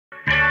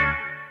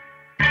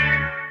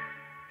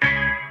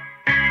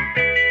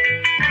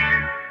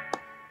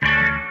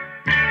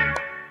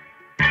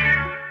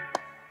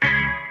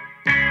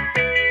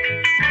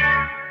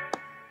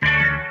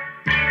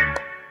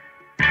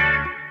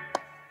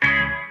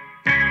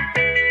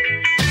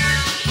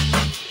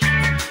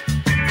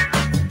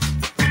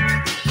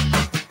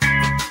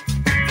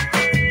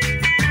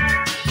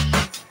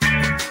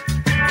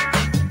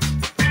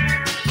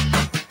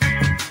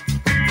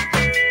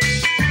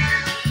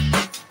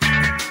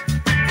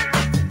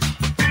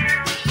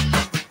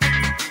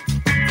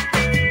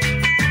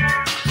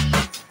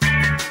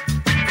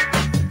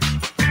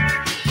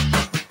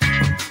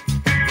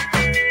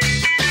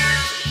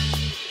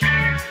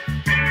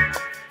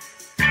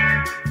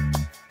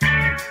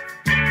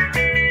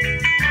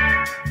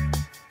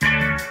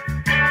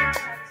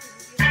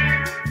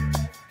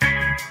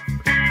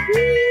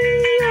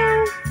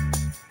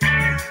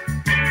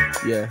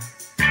Yeah.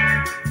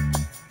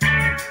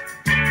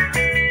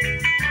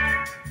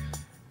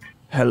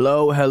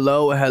 Hello,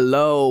 hello,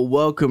 hello.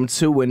 Welcome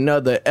to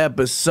another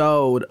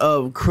episode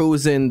of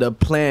Cruisin the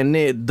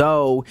Planet,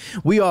 though.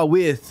 We are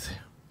with...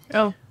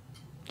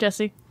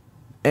 Jesse.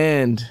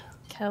 And...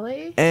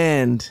 Kelly.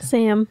 And...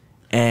 Sam.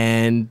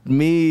 And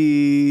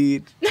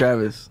me,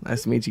 Travis.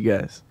 Nice to meet you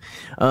guys.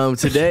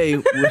 Today...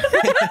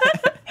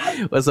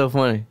 What's so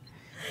funny?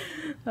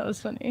 That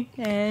was funny.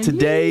 And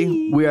Today,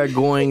 we are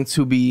going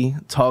to be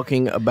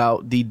talking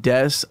about the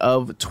deaths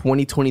of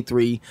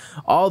 2023.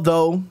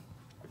 Although,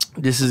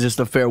 this is just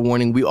a fair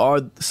warning, we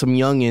are some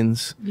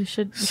youngins. You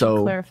should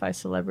clarify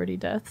celebrity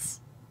deaths.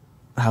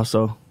 How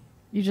so?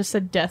 You just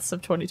said deaths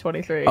of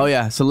 2023. Oh,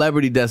 yeah.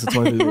 Celebrity deaths of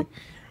 2023.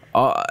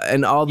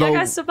 And although... Yeah,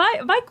 guys, so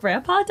my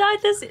grandpa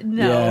died this...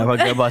 No. Yeah, my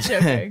grandpa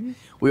died.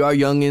 We are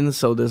youngins,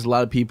 so there's a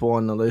lot of people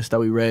on the list that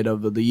we read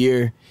of the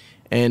year.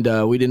 And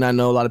we did not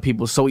know a lot of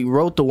people, so we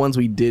wrote the ones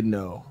we did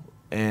know.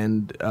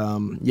 And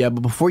but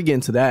before we get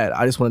into that,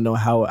 I just want to know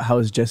how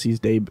has Jesse's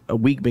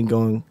week been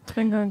going? It's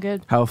been going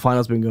good. How have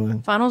finals been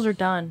going? Finals are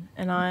done,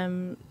 and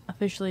I'm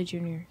officially a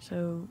junior,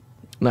 so...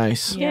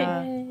 Nice.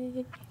 Yeah.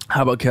 Yay.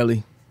 How about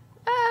Kelly?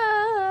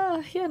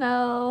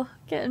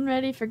 Getting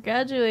ready for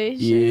graduation.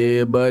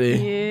 Yeah, buddy.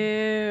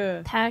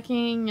 Yeah.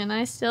 Packing, and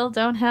I still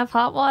don't have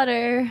hot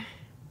water.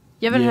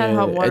 You haven't had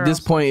hot water. At this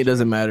point, it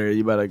doesn't matter.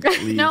 You better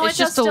leave. No, It's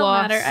it just does a still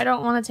loss. matter. I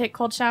don't want to take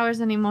cold showers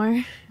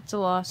anymore. It's a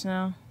loss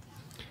now.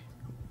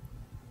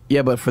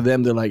 Yeah, but for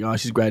them, they're like, oh,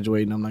 she's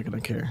graduating. I'm not going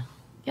to care.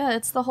 Yeah,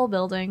 it's the whole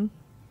building.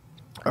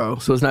 Oh,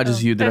 so it's not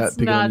just you. They're not It's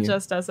picking on not you.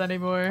 just us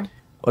anymore.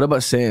 What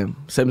about Sam?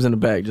 Sam's in the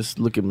back, just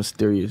looking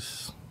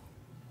mysterious.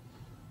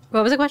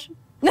 What was the question?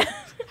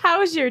 How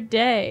was your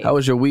day? How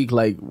was your week?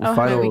 Like, Oh,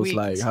 finals? my week,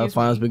 Like, how excuse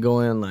finals me. been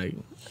going? Like,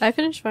 I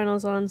finished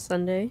finals on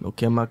Sunday.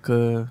 okay, my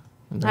cuh.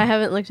 I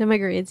haven't looked at my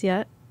grades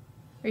yet.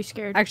 Are you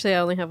scared? Actually, I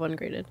only have one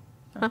graded.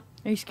 Are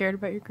you scared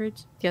about your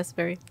grades? Yes,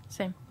 very.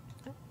 Same.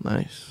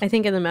 Nice. I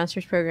think in the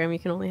master's program, you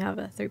can only have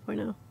a 3.0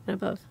 and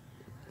above.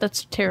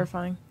 That's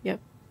terrifying.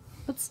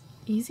 That's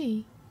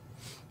easy.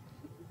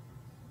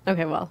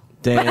 Okay, well.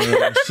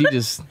 Damn, she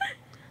just...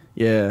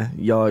 Yeah,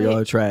 y'all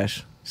are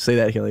trash. Say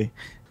that, Kelly.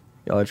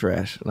 Y'all are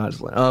trash. Not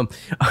just like... All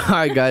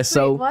right, guys,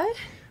 so... Wait,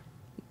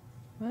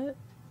 What?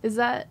 Is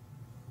that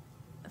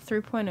a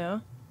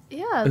 3.0?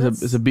 yeah,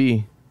 It's a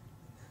B.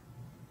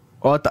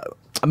 Oh, I thought...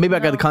 Maybe I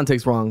got the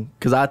context wrong,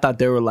 because I thought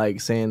they were,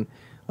 like, saying...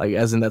 Like,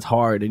 as in that's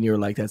hard, and you were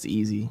like, that's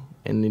easy.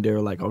 And then they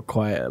were like, oh,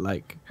 quiet,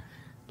 like,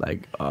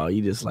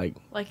 you just, like...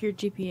 Like your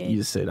GPA? You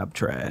just said, I'm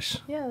trash.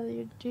 Yeah,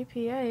 your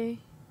GPA.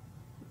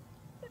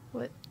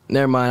 What?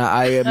 Never mind.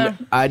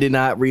 I did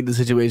not read the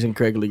situation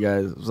correctly,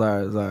 guys.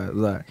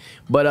 Sorry.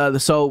 But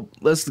so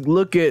let's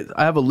look at.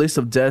 I have a list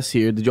of deaths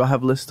here. Did y'all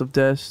have a list of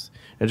deaths?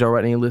 Did y'all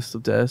write any list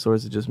of deaths, or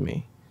is it just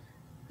me?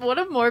 What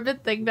a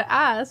morbid thing to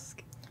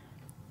ask.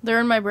 They're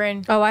in my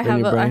brain. Oh, I In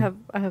your brain?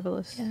 have a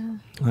list. Yeah.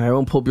 All right, I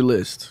won't pull up your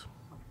list.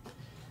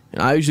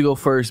 And I usually go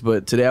first,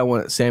 but today I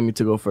want Sammy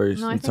to go first.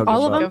 No, I and think talk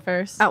all of about- them Go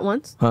first. At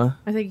once? Huh?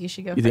 I think you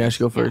should go You first. think I should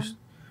go first?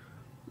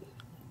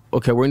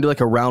 Okay, we're gonna do like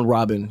a round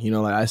robin. You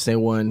know, like I say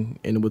one,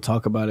 and we'll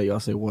talk about it. Y'all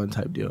say one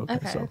type deal.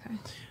 Okay. So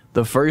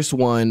the first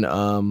one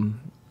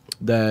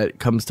that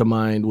comes to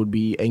mind would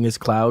be Angus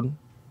Cloud.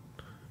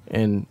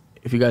 And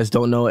if you guys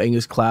don't know,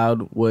 Angus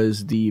Cloud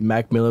was the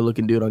Mac Miller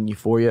looking dude on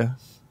Euphoria.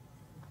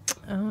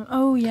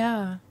 Oh,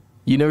 yeah.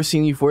 You never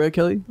seen Euphoria,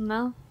 Kelly?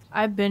 No.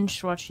 I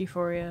binge watched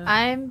Euphoria.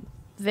 I'm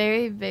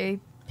very, very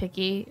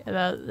picky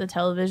about the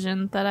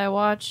television that I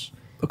watch.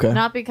 Okay.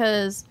 Not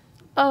because,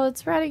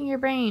 it's rotting your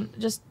brain.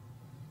 Just,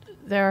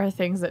 there are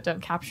things that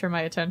don't capture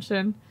my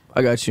attention.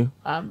 I got you.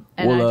 And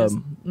Well, I just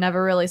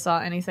never really saw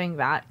anything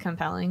that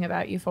compelling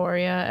about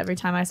Euphoria. Every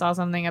time I saw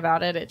something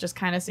about it, it just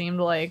kind of seemed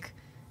like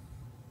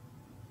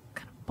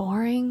kind of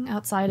boring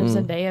outside of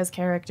Zendaya's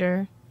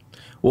character.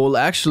 Well,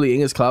 actually,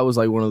 Angus Cloud was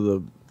like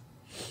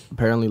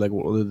apparently like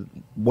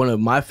one of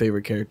my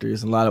favorite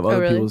characters, and a lot of other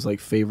really? people's like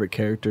favorite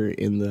character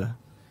in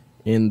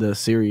the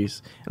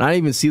series. And I didn't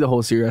even see the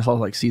whole series. I saw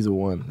like season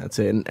 1. That's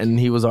it. And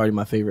he was already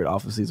my favorite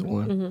off of season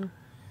 1. Mm-hmm.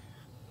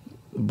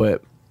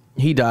 But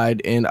he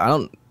died, and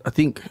I'm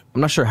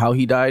not sure how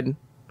he died.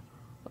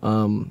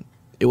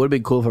 It would have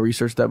been cool if I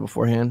researched that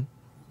beforehand.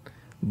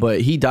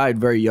 But he died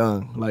very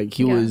young. Like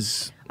he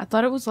was I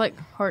thought it was like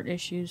heart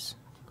issues.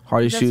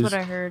 heart issues. That's what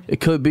I heard. It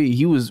could be.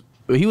 He was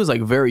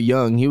like very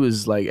young. He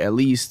was like at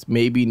least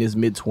maybe in his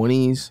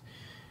mid-20s.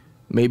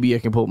 Maybe I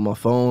can pull up my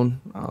phone.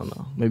 I don't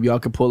know. Maybe y'all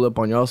can pull up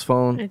on y'all's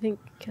phone. I think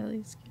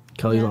Kelly's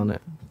On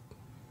it.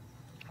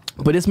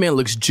 But this man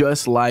looks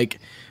just like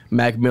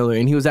Mac Miller,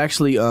 and he was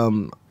actually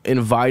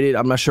invited,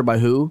 I'm not sure by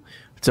who,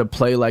 to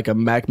play like a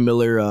Mac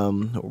Miller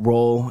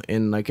role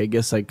in like I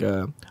guess like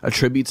a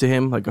tribute to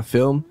him, like a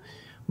film.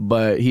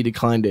 But he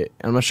declined it.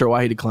 I'm not sure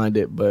why he declined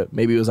it, but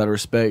maybe it was out of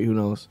respect. Who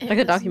knows? like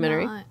a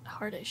documentary. Not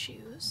heart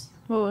issues.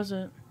 What was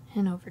it?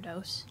 An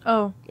overdose.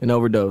 Oh, An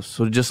overdose.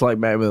 So just like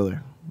Mac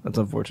Miller. That's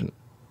unfortunate.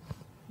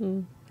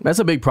 That's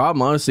a big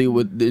problem, honestly.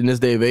 In this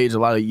day of age, a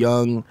lot of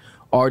young,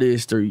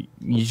 artists or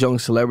young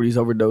celebrities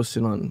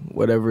overdosing on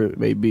whatever it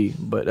may be.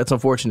 But that's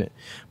unfortunate.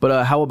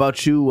 But how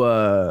about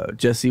you,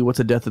 Jesse? What's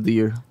a death of the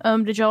year?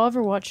 Did y'all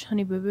ever watch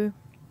Honey Boo Boo?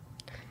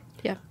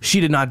 She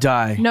did not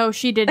die. No,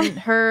 she didn't.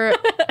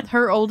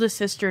 Her oldest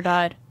sister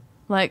died,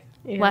 like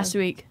last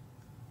week.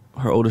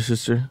 Her older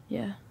sister.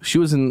 Yeah. She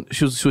was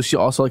she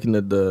also like in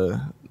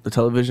the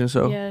television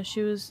show? Yeah,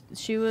 she was.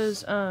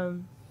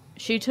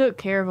 She took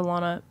care of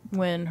Alana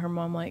when her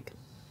mom like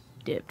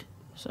dipped.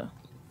 So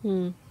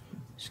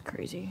it's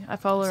crazy. I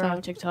follow her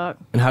on TikTok.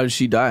 And how did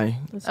she die?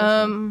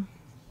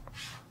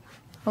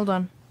 Hold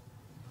on.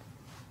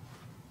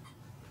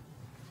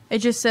 It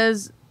just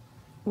says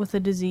with a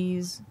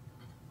disease.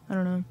 I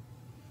don't know.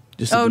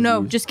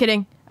 No, just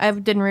kidding. I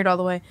didn't read all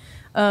the way.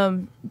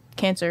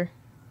 Cancer.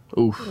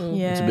 Oof.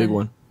 Yeah. It's a big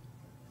one.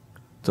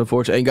 It's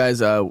unfortunate. And guys,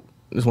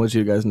 just want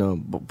you guys know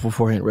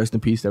beforehand, rest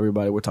in peace to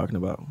everybody we're talking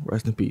about.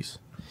 Rest in peace.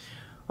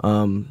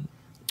 And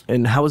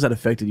how has that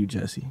affected you,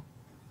 Jesse?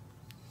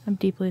 I'm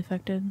deeply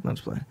affected. I'm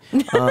just playing.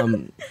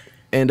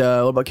 And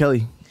what about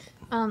Kelly?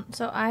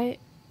 So I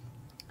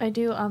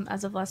do,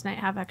 as of last night,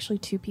 have actually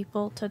 2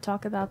 people to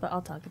talk about, but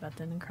I'll talk about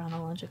them in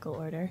chronological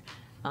order.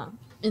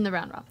 In the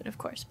round robin, of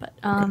course. But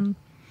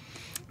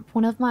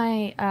one of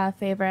my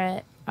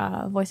favorite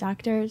voice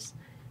actors,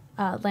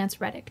 Lance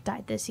Reddick,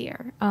 died this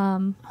year.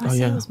 I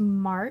say it was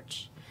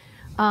March.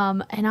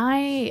 And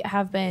I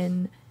have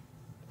been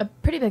a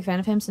pretty big fan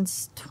of him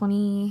since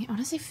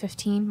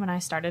 15 when I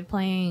started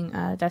playing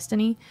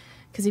Destiny,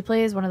 because he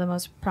plays one of the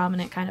most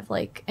prominent kind of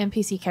like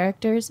NPC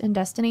characters in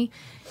Destiny.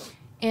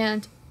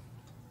 And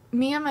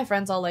me and my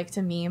friends all like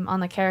to meme on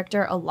the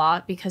character a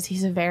lot because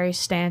he's a very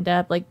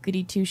stand-up, like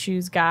goody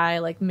two-shoes guy,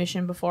 like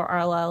mission before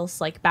all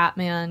else, like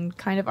Batman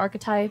kind of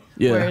archetype,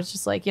 where it's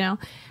just like,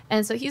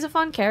 and so he's a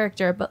fun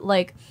character, but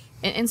like,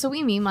 and so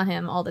we meme on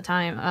him all the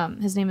time.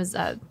 His name is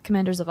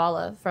Commander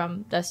Zavala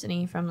from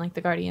Destiny, from like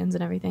the Guardians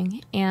and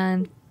everything,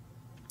 and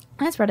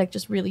Lance Reddick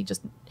just really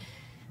just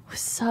was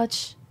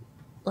such,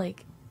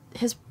 like,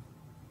 his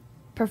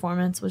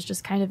performance was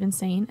just kind of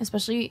insane,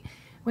 especially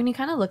when you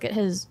kind of look at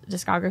his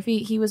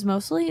discography. He was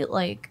mostly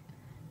like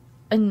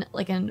I don't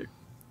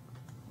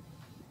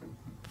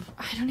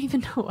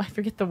even know, I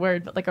forget the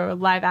word, but like a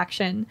live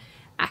action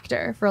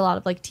actor for a lot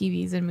of like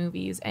TVs and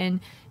movies.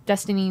 And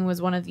Destiny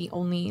was one of the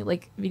only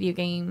like video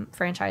game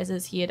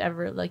franchises he had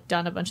ever like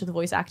done a bunch of the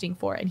voice acting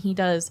for. And he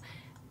does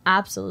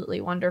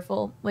absolutely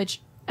wonderful,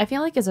 which I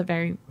feel like is a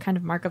very kind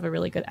of mark of a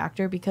really good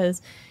actor,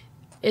 because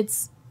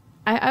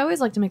I always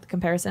like to make the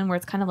comparison where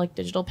it's kind of like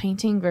digital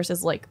painting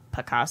versus like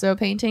Picasso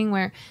painting,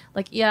 where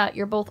like, yeah,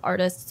 you're both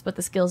artists, but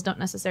the skills don't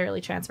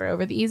necessarily transfer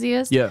over the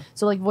easiest. Yeah.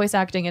 So like voice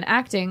acting and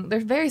acting, they're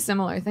very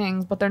similar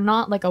things, but they're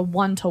not like a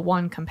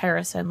one-to-one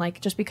comparison.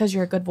 Like, just because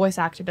you're a good voice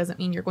actor doesn't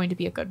mean you're going to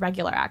be a good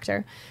regular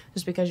actor.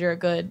 Just because you're a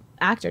good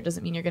actor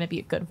doesn't mean you're going to be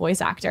a good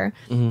voice actor.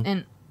 Mm-hmm.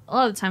 And a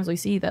lot of the times we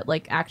see that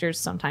like actors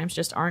sometimes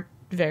just aren't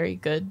very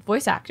good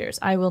voice actors.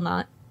 I will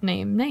not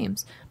name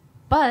names,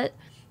 but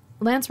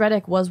Lance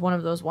Reddick was one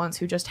of those ones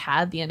who just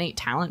had the innate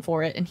talent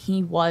for it, and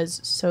he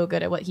was so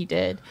good at what he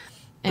did.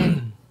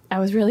 And I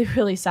was really,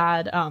 really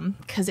sad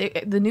because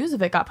the news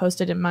of it got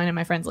posted in mine and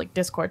my friend's like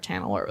Discord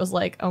channel, where it was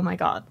like, oh my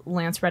God,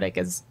 Lance Reddick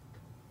is...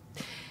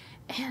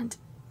 And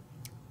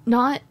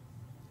not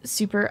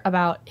super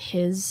about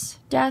his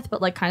death,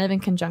 but like kind of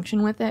in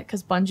conjunction with it,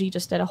 because Bungie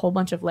just did a whole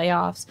bunch of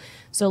layoffs.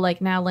 So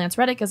like now Lance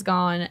Reddick is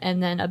gone,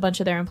 and then a bunch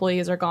of their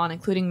employees are gone,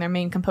 including their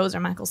main composer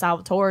Michael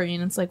Salvatore,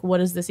 and it's like, what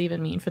does this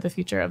even mean for the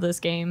future of this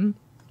game?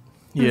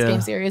 This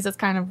game series? It's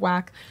kind of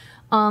whack.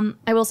 I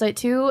will say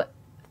 2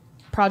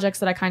 projects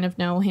that I kind of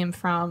know him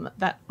from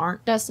that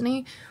aren't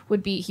Destiny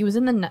would be, he was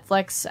in the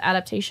Netflix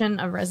adaptation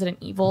of Resident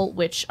Evil,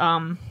 which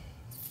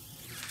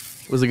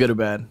was it good or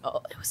bad?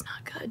 Oh, it was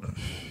not good.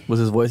 Was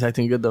his voice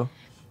acting good though?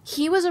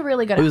 He was a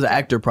really good actor. He was an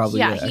actor,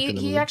 probably. Yeah,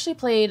 he actually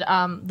played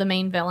the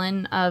main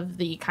villain of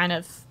the kind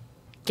of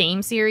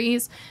game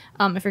series.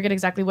 I forget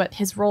exactly what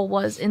his role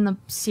was in the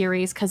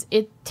series, because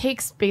it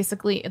takes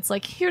basically, it's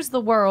like, here's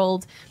the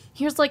world,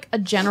 here's like a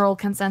general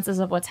consensus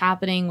of what's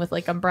happening with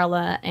like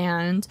Umbrella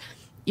and,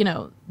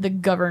 the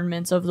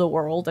governments of the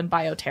world and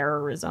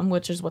bioterrorism,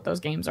 which is what those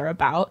games are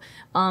about.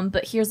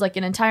 But here's like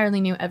an entirely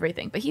new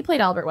everything. But he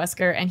played Albert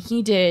Wesker, and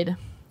he did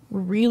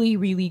really,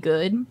 really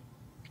good,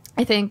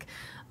 I think.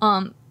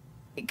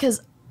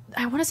 Because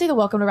I want to say the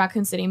Welcome to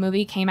Raccoon City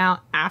movie came out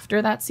after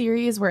that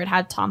series, where it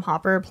had Tom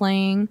Hopper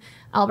playing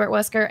Albert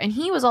Wesker, and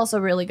he was also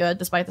really good,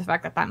 despite the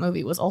fact that that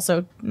movie was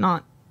also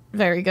not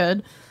very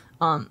good.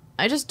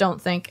 I just don't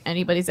think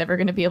anybody's ever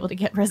going to be able to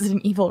get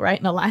Resident Evil right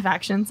in a live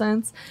action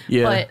sense.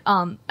 Yeah.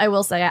 But I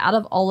will say, out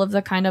of all of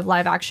the kind of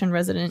live action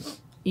Resident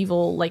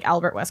Evil like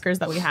Albert Weskers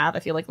that we have, I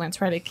feel like Lance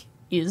Reddick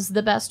is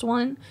the best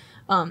one.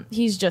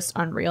 He's just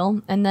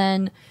unreal. And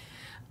then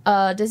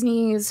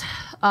Disney's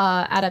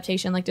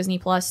adaptation, like Disney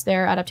Plus,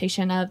 their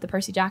adaptation of the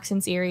Percy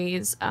Jackson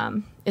series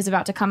is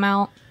about to come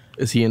out.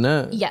 Is he in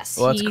that? Yes.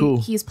 Oh, that's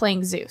cool. He's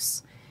playing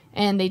Zeus.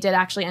 And they did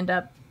actually end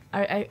up,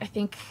 I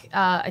think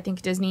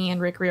Disney and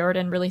Rick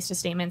Riordan released a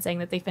statement saying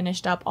that they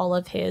finished up all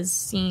of his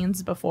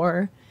scenes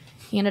before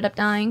He ended up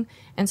dying,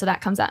 and so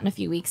that comes out in a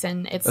few weeks,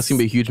 and That's gonna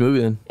be a huge movie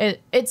then.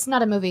 it's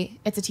not a movie,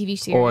 it's a TV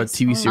series. Or a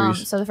TV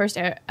series. So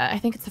I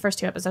think it's the first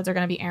 2 episodes are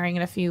going to be airing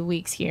in a few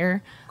weeks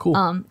here. Cool.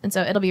 And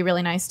so it'll be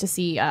really nice to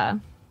see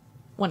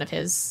one of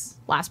his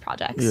last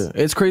projects. Yeah,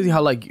 it's crazy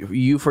how like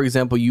you, for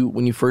example,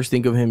 when you first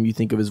think of him, you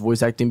think of his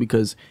voice acting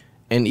because,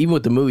 and even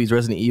with the movies,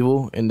 Resident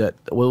Evil and that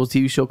what was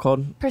the TV show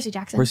called? Percy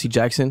Jackson. Percy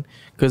Jackson,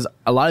 because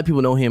a lot of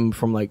people know him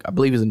from like I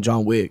believe he's in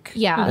John Wick.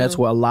 Yeah. That's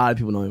where a lot of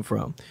people know him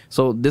from.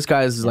 So this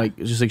guy is like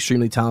just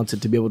extremely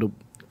talented to be able to,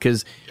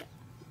 because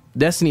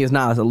Destiny is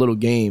not a little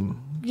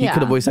game. He Yeah.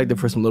 could have voice acted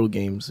for some little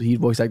games. He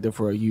voice acted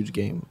for a huge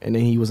game, and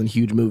then he was in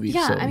huge movies.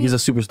 Yeah, so I mean, he's a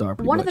superstar.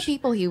 Pretty One much. of the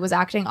people he was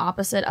acting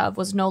opposite of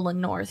was Nolan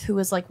North, who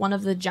was like one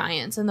of the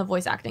giants in the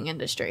voice acting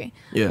industry.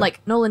 Yeah. Like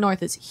Nolan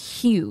North is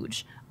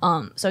huge.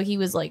 So he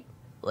was like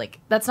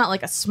that's not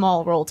like a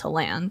small role to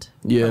land.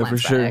 Yeah, Lance for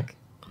sure. Reddick.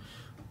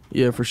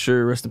 Yeah, for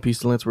sure. Rest in peace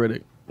to Lance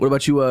Reddick. What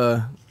about you,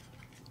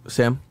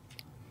 Sam?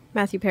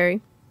 Matthew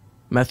Perry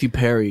Matthew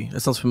Perry. That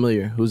sounds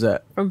familiar. Who's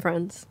that? from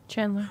Friends.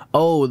 Chandler.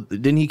 Oh,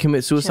 didn't he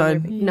commit suicide?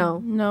 Chandler Bing. No.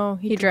 No,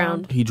 He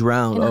drowned. He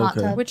drowned. In a hot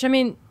Okay. tub. Which I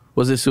mean,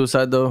 Was it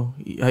suicide though?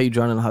 How you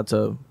drown in a hot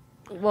tub?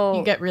 Well,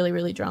 You get really,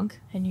 really drunk.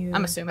 and you.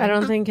 I'm assuming. I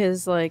don't think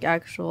his like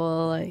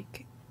actual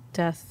like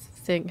death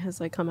thing has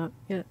like come out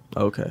yet.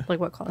 Okay. Like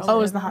what caused Oh,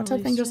 it. is the hot tub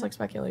thing Released just it? like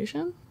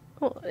speculation?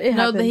 Well, it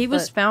No, happened, he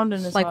was but, found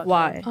in his like hot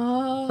why? tub.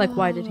 Oh. Like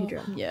why did he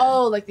drown? Yeah.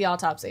 Oh, like the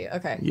autopsy.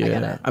 Okay. I get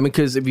Yeah. it. I mean,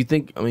 because if you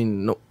think, I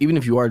mean, no, even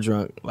if you are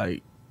drunk,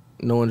 like,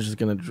 no one's just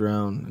gonna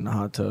drown in a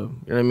hot tub.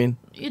 You know what I mean?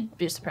 You'd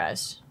be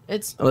surprised.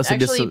 It's Unless they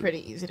did actually some-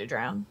 pretty easy to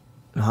drown.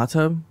 In a hot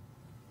tub?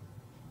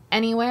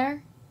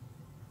 Anywhere.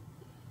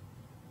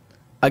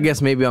 I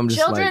guess maybe I'm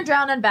just Children like,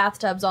 drown in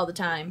bathtubs all the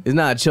time. he's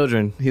not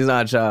children. He's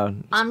not a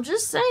child. I'm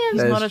just saying.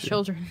 He's That not is a true.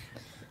 children.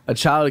 A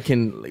child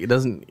can, like, it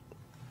doesn't,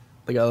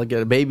 like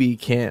a baby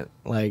can't,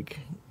 like,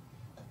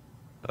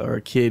 or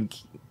a kid,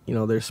 you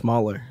know, they're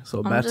smaller. So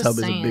a I'm just bathtub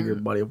is a bigger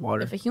saying, body of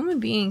water. If a human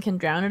being can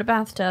drown in a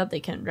bathtub, they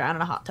can drown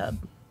in a hot tub.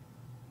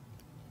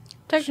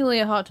 Technically,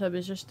 a hot tub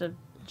is just a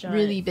giant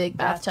Really big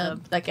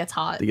bathtub that gets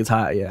hot. It gets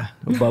hot, yeah.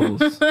 It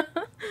bubbles.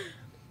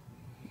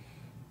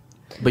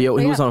 But yo,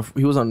 But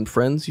he was on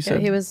Friends, you Yeah,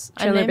 said? he was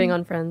I Chandler named- Bing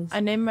on Friends. I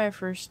named my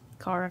first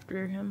car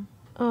after him.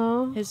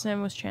 Oh. His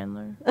name was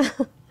Chandler.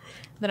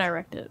 Then I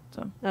wrecked it.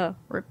 So Oh.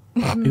 rip.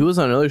 He was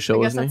on another show, I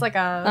guess wasn't that's he?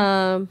 like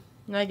a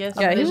I guess.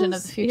 A Yeah, he vision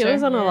was, of the future. He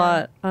was on a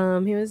Yeah.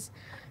 lot. He was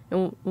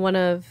in one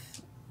of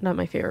not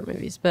my favorite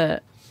movies,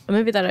 but a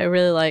movie that I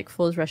really like,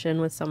 Fools Rush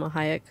In with Selma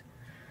Hayek.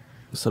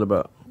 What's that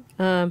about?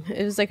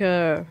 It was like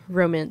a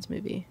romance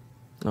movie.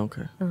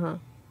 Okay. Uh-huh.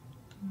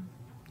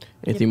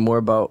 Anything more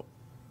about,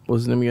 what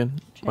was his name again?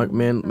 Like,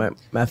 man,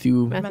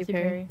 Matthew Matthew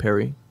Perry.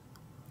 Perry.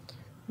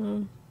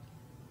 Mm.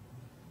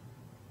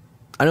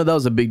 I know that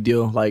was a big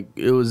deal. Like,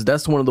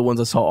 that's one of the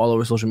ones I saw all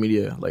over social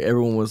media. Like,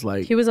 everyone was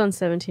like, He was on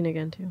 17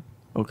 again too.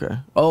 okay.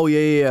 Oh,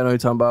 yeah. I know what you're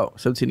talking about.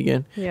 17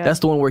 again. Yeah. That's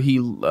the one where he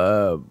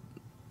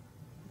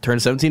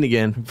turned 17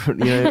 again. You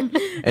know,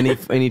 and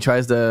he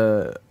tries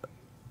to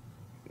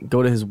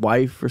go to his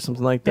wife or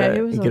something like Yeah, that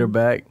he was and get her on-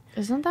 back.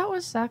 Isn't that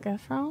with Zac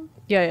Efron?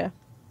 Yeah.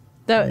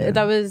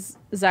 That was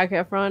Zac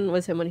Efron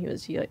was him when he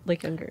was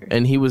like younger.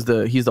 And he's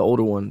the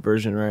older one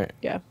version, right?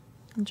 Yeah.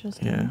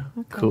 Interesting. Yeah.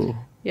 Okay. Cool.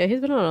 Yeah,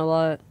 he's been on a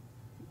lot.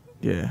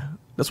 Yeah.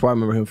 That's where I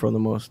remember him from the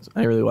most.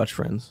 I didn't really watch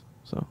Friends,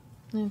 so.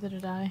 Neither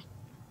did I.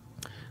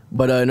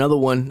 But another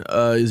one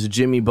is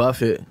Jimmy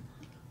Buffett.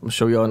 I'm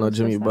sure y'all know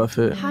Jimmy that?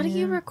 Buffett. How do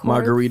you record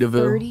Margaritaville.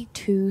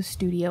 32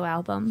 studio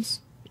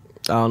albums?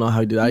 I don't know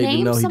how he did. I didn't even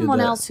Name know he did someone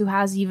that. else who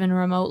has even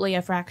remotely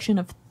a fraction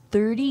of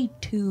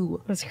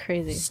 32 That's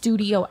crazy.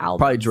 studio albums.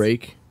 Probably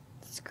Drake,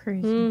 It's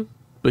crazy. Mm.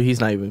 but he's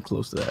not even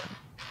close to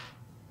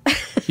that.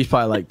 He's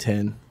probably like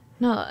 10.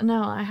 No,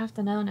 I have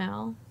to know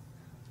now.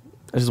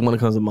 That's just one that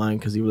comes to mind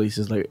because he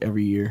releases like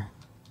every year.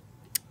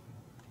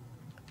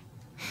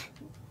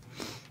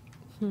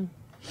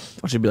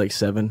 I should be like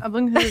 7. I'm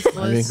looking at his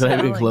list. not even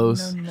I don't,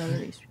 close. know none of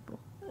these people.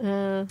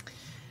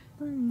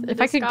 If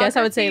I could guess,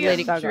 I would say Discography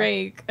Lady of Gaga.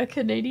 Drake, a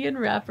Canadian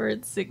rapper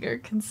and singer,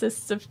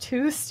 consists of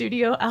 2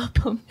 studio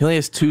albums, He only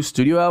has 2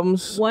 studio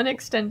albums. 1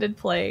 extended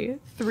play,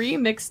 3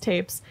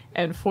 mixtapes,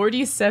 and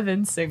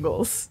 47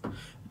 singles.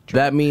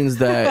 That means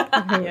that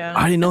Yeah.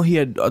 I didn't know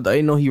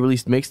he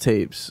released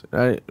mixtapes.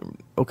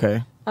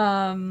 Okay,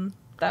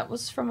 That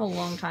was from a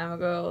long time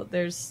ago.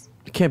 There's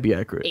it can't be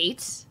accurate.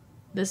 8.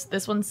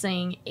 This one's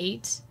saying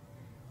 8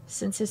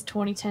 since his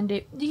 2010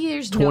 date.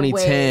 There's no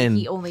 2010. way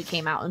he only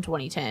came out in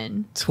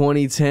 2010.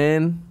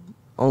 2010,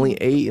 only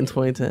 8 in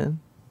 2010.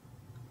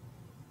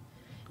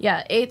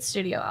 Yeah, 8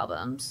 studio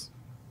albums.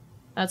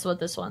 That's what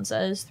this one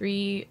says.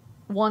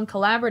 1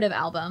 collaborative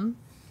album.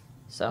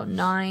 So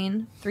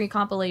 9, 3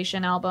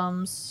 compilation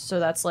albums. So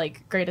that's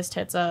like greatest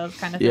hits of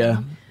kind of thing.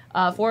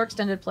 Yeah. 4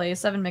 extended plays,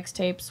 7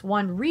 mixtapes,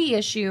 1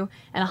 reissue,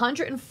 and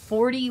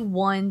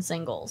 141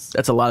 singles.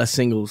 That's a lot of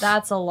singles.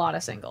 That's a lot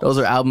of singles. Those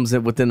are albums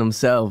within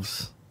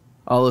themselves.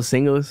 All those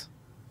singles,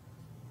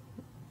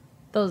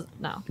 Those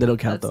no. they don't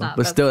count That's though. not-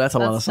 But still, that's a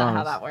lot of That's not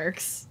how songs. that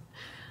works.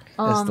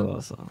 That's still a lot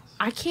of songs.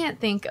 I can't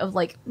think of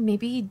like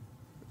maybe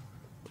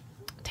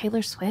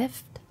Taylor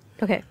Swift.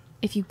 Okay.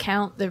 If you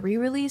count the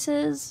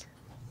re-releases.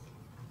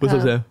 What's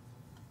up, Sam?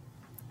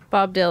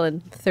 Bob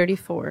Dylan,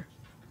 34.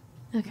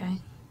 Okay.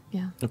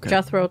 Yeah. Okay.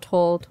 Jethro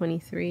Tull,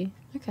 23.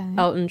 Okay.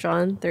 Elton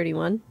John,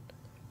 31.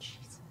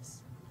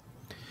 Jesus.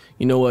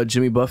 You know what?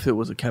 Jimmy Buffett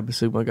was a Kappa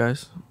Sigma,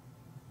 guys.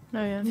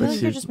 Oh yeah. I feel Let's like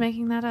see you're if- just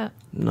making that up.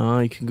 No,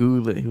 you can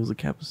Google it. He was a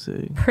Kappa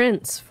Sig.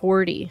 Prince,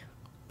 40.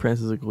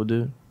 Prince is a cool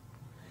dude.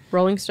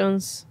 Rolling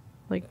Stones,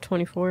 like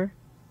 24.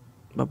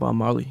 About Bob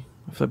Marley.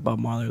 I feel like Bob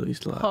Marley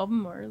released a lot. Bob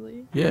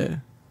Marley. Yeah.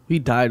 He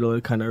died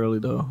kind of early,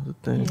 though. The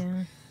thing.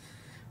 Yeah.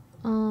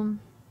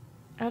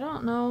 I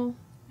don't know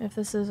if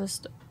this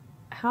is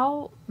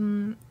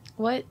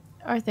what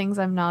are things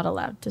I'm not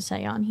allowed to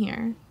say on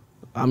here?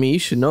 I mean, you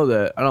should know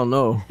that. I don't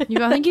know. I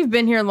think you've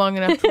been here long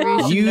enough.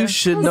 You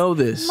should know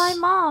this. My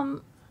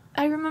mom,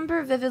 I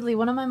remember vividly,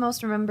 one of my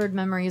most remembered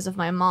memories of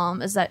my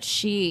mom is that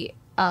she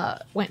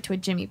went to a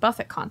Jimmy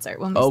Buffett concert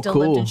when we still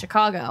lived in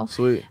Chicago.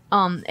 Sweet.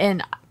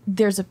 And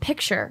there's a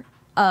picture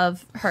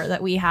of her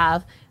that we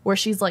have where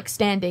she's like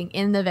standing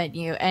in the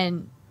venue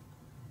and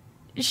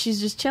she's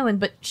just chilling,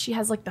 but she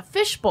has like the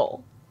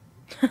fishbowl,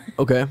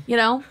 Okay. you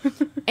know?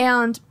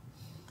 And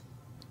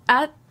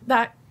at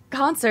that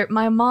concert,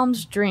 my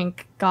mom's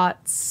drink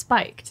got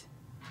spiked.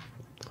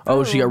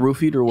 Oh, she got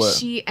roofied or what?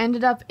 She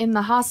ended up in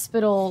the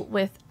hospital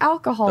with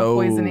alcohol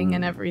poisoning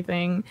and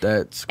everything.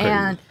 That's crazy.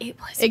 And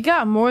it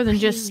got more than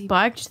just really-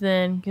 spiked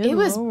then. Good It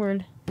was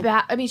Lord.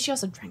 bad. I mean, she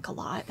also drank a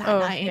lot that Oh,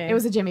 night. okay. It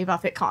was a Jimmy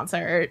Buffett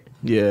concert.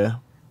 Yeah.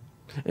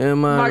 And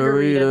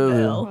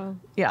Margaritaville. Margaritaville.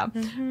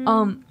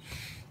 Yeah.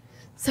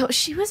 So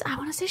I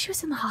want to say she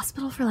was in the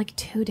hospital for like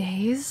 2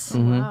 days.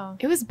 Wow.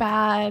 It was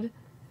bad.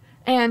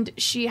 And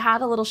she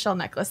had a little shell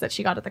necklace that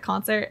she got at the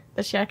concert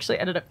that she actually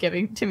ended up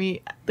giving to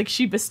me. Like,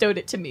 she bestowed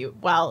it to me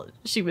while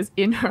she was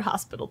in her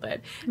hospital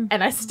bed.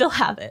 And I still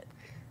have it.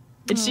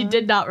 And she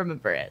did not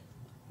remember it.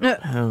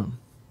 Damn.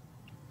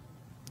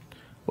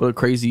 What a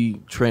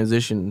crazy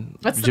transition.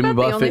 That's Jimmy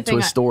about the only Buffett to thing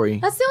a story.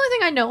 That's the only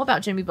thing I know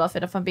about Jimmy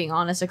Buffett, if I'm being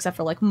honest, except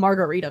for like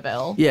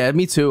Margaritaville. Yeah,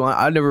 me too.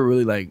 I never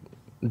really like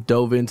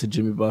dove into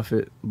Jimmy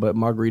Buffett, but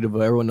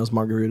Margaritaville, everyone knows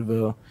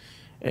Margaritaville.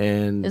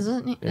 And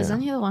Isn't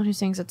he the one who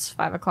sings "It's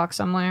 5 o'clock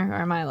somewhere"? Or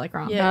am I like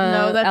wrong? Yeah,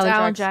 no, that's Alan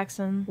Alan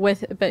Jackson.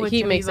 Jackson. But With he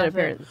Jimmy makes an Buffett.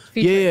 appearance.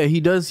 yeah, Featuring. he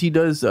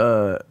does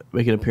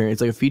make an appearance,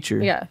 like a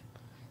feature. Yeah.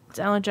 It's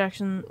Alan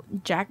Jackson.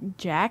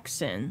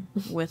 Jackson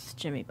with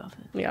Jimmy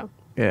Buffett. Yeah.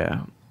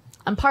 Yeah.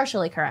 I'm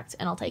partially correct,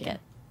 and I'll take it.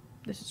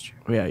 This is true.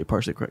 Yeah, you're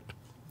partially correct.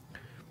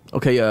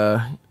 Okay,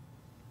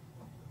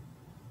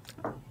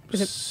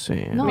 Is it-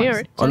 Sam. No, Me it's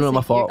or- Oh no, my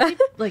Jesse. fault.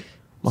 Like,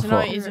 My Is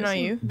fault. it not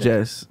you?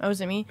 Jess. Oh,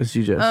 is it me? It's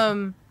you,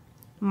 Jess.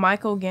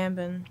 Michael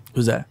Gambon.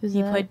 Who's that?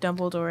 He played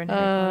Dumbledore in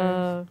Harry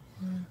Potter.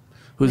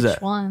 Who's which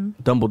that? one?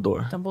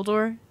 Dumbledore.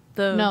 Dumbledore?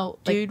 The No,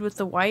 like- dude with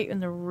the white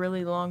and the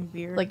really long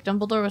beard. Like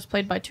Dumbledore was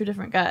played by 2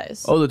 different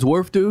guys. Oh, the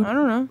dwarf dude I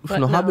don't know.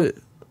 from The no.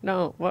 Hobbit.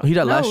 No. What? He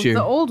died No, last year.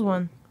 the old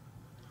one.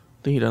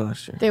 I think he died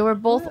last year. They were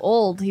both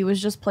old. He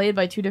was just played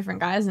by 2 different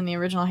guys in the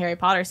original Harry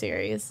Potter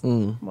series.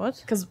 Mm. What?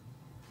 Because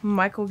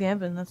Michael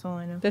Gambon, that's all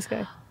I know. This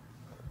guy.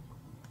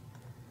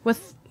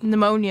 With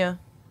pneumonia.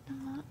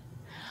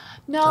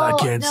 no, I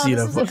can't see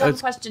this that. is a dumb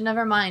It's- question.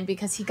 Never mind.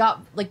 Because he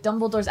got like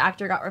Dumbledore's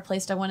actor got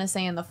replaced. I want to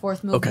say in the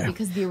 4th movie Okay.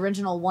 because the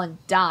original one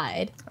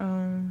died.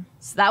 Um,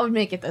 So that would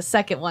make it the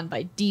second one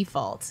by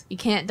default. You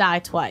can't die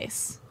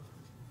twice.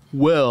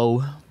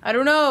 Well, I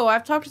don't know.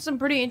 I've talked to some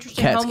pretty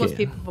interesting Cats homeless can.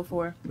 people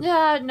before.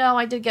 Yeah, no,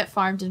 I did get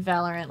farmed in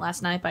Valorant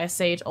last night by a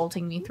sage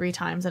ulting me 3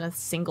 times in a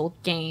single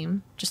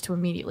game just to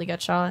immediately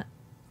get shot.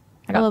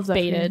 I got love that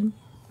baited. feeling.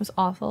 It was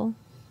awful.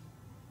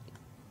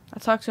 I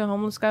talked to a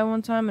homeless guy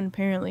one time, and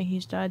apparently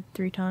he's died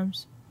 3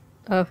 times.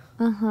 Oh.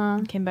 Uh-huh.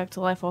 And came back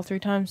to life all 3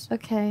 times.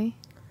 Okay.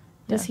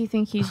 Does Yeah. he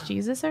think he's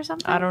Jesus or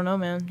something? I don't know,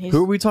 man. He's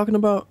who are we talking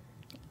about?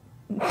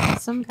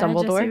 Some guy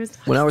Dumbledore? Jesse was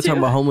When I was to.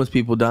 talking about homeless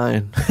people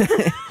dying.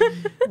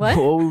 What?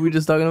 What were we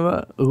just talking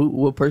about?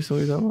 What person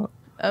were we talking about?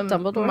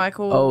 Dumbledore?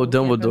 Michael. Oh,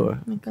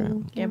 Dumbledore.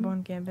 Michael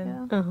Gambon.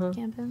 Gambon. Yeah. Uh-huh.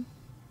 Gambon.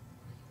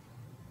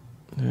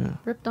 Yeah.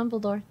 Rip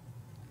Dumbledore.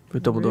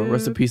 But Dumbledore.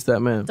 Rest in peace, to that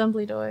man.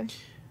 Dumbledore.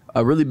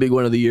 A really big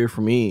one of the year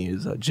for me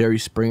is Jerry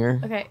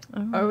Springer. Okay.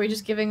 Are we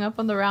just giving up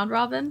on the round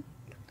robin?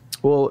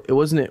 Well, it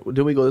wasn't it.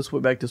 Did we go this way,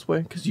 back this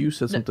way? Because you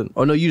said something.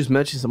 Oh no, you just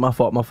mentioned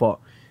something. My fault.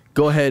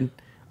 Go ahead.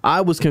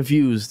 I was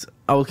confused.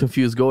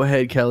 Go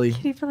ahead, Kelly.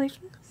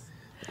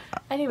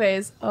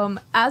 Anyways,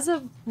 as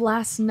of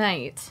last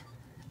night,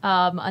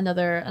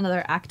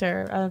 another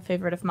actor, a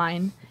favorite of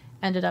mine,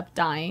 ended up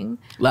dying.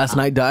 Last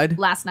night died?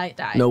 Last night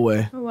died. No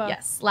way. Oh, wow.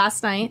 Yes,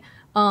 last night.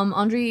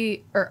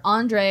 Andre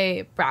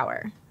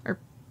Brower or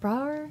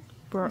Brower.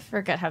 I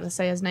forget how to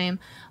say his name.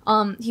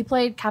 He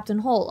played Captain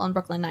Holt on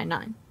Brooklyn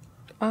Nine-Nine.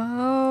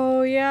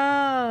 Oh,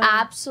 yeah.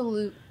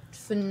 Absolute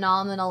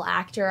phenomenal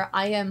actor.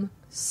 I am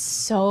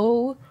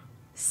so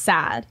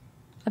sad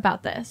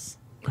about this.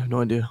 I have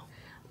no idea.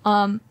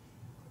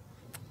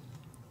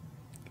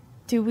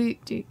 Do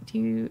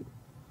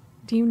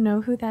you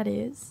know who that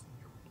is?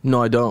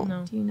 No, I don't.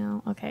 No. Do you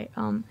know? Okay.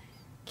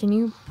 Can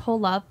you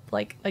pull up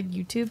like a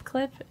YouTube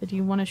clip? Do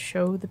you want to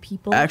show the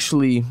people?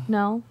 Actually,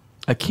 no.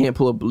 I can't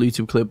pull up a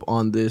YouTube clip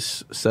on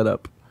this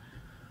setup,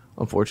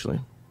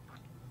 unfortunately.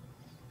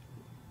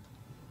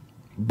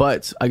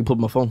 But I can pull up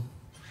my phone.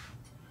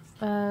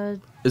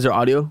 Is there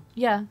audio?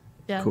 Yeah.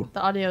 Cool.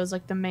 The audio is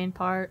like the main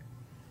part,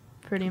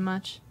 pretty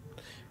much.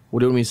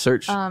 What do you want me to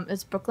search?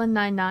 It's Brooklyn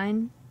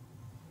Nine-Nine.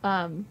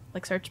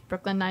 Like search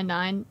Brooklyn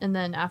Nine-Nine, and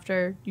then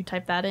after you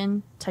type that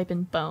in, type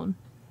in bone.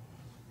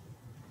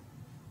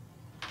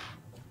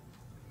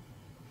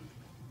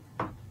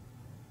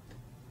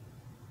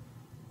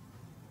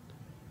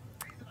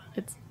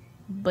 It's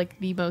like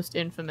the most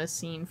infamous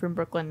scene from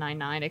Brooklyn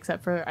Nine-Nine,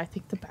 except for I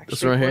think the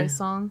This right Backstreet here? Boys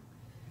song.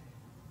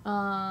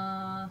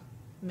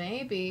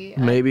 Maybe.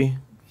 Maybe.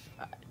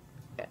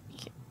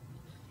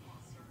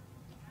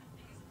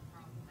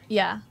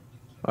 Yeah.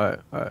 All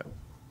right.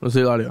 Let's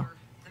see the audio.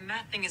 The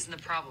math thing isn't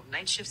the problem.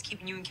 Night shift's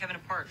keeping you and Kevin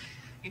apart.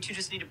 You two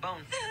just need a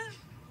bone.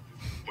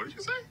 What did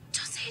you say?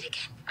 Don't say it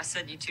again. I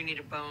said you two need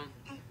a bone.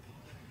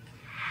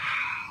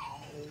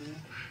 How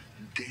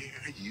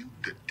dare you,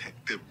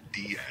 Detective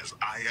Diaz?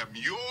 I am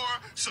your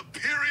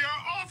superior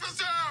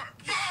officer!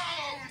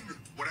 Bone!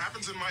 What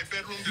happens in my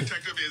bedroom,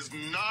 Detective, is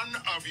none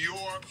of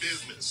your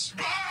business.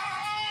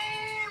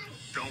 Bone!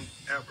 Don't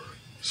ever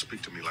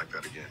speak to me like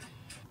that again.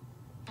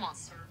 Come on,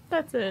 sir.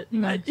 That's it.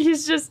 Nice.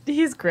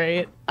 He's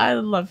great. I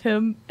love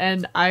him,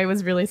 and I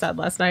was really sad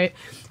last night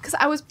because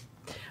I was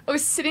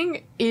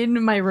sitting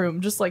in my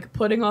room just like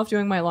putting off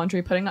doing my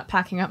laundry,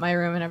 packing up my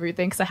room and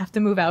everything because I have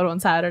to move out on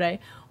Saturday.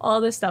 All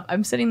this stuff.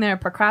 I'm sitting there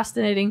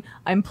procrastinating.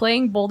 I'm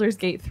playing Baldur's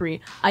Gate 3.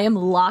 I am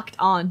locked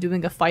on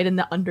doing a fight in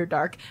the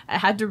Underdark. I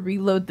had to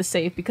reload the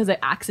save because I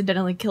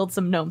accidentally killed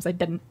some gnomes I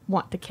didn't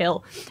want to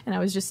kill. And I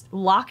was just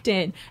locked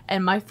in.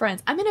 And my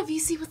friends, I'm in a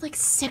VC with like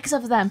 6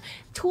 of them.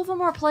 2 of them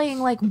are playing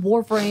like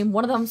Warframe.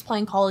 One of them's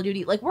playing Call of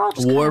Duty. Like we're all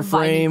just kind of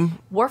Warframe? vibing.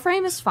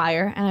 Warframe is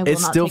fire, and I will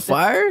It's not still take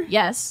fire?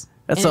 Yes.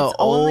 That's And an it's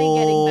only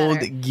getting old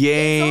better.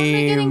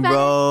 game,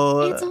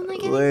 bro. It's only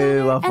getting Wait,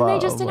 better. my And they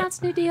fault. just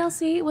announced new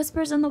DLC,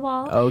 Whispers in the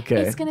Wall.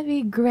 Okay. It's going to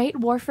be great.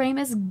 Warframe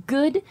is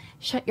good.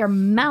 Shut your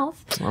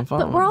mouth. I'm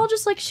But fine. we're all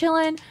just like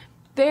chilling.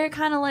 They're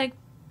kind of like,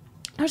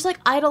 there's like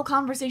idle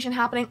conversation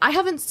happening. I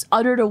haven't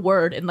uttered a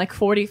word in like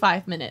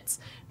 45 minutes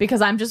because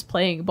I'm just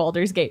playing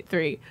Baldur's Gate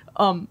 3.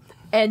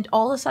 And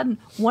all of a sudden,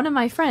 one of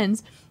my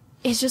friends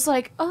is just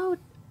like, oh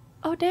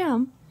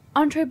damn,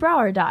 Andre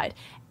Brower died.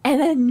 And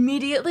then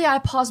immediately I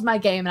paused my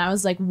game and I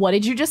was like, what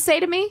did you just say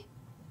to me?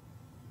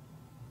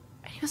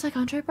 And he was like,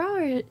 Andre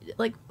Brower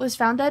like was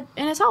found dead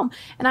in his home.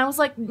 And I was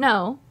like,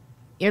 no,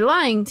 you're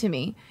lying to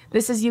me.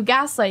 This is you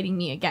gaslighting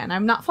me again.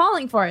 I'm not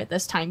falling for it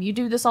this time. You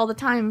do this all the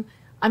time.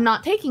 I'm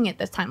not taking it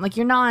this time. Like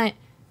you're not.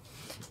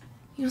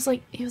 He was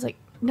like,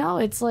 no,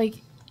 it's like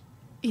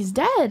he's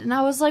dead. And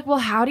I was like, well,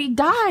 how'd he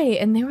die?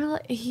 And they were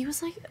like, he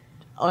was like,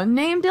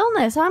 unnamed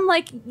illness. I'm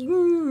like,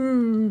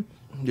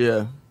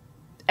 Yeah.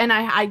 And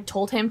I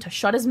told him to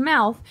shut his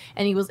mouth,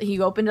 and he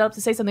opened it up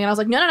to say something, and I was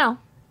like, no,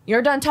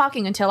 you're done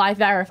talking until I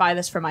verify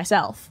this for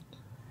myself.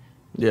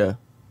 Yeah.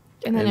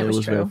 And then it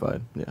was true.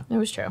 verified. Yeah. It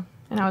was true,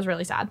 and I was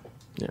really sad.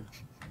 Yeah.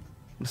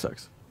 It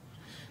sucks.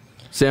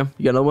 Sam,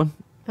 you got another one?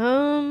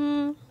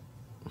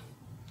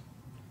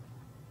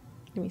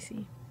 Let me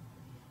see.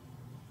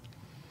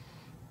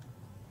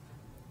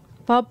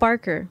 Bob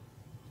Barker.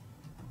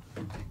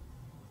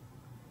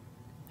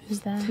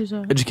 Who's that?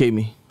 Educate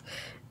me.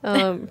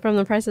 From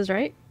The Price is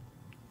Right.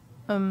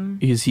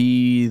 Is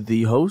he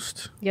the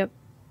host? Yep.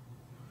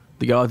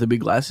 The guy with the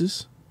big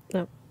glasses?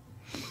 No.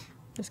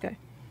 This guy.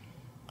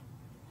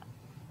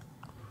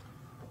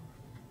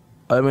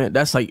 I mean,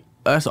 that's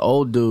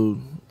old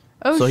dude.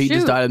 Oh, So he shoot.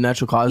 just died of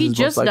natural causes. He most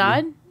just likely?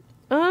 died?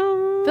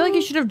 I feel like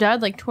he should have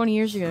died like 20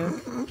 years ago.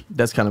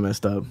 That's kind of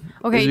messed up.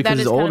 Okay, Is it because that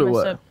he's is kind old of or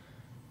messed what? up.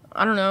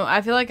 I don't know.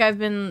 I feel like I've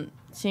been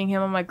seeing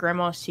him on my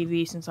grandma's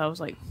TV since I was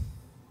like,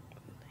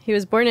 He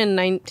was born in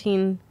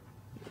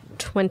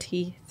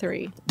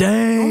 1923.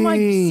 Dang. oh my,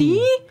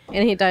 see?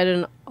 And he died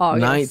in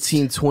August.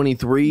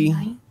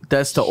 1923.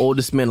 That's the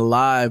oldest man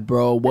alive,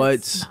 bro.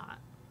 What?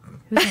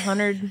 He was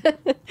 100.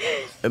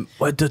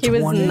 What the He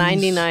was 20s?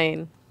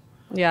 99.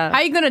 Yeah. How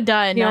you gonna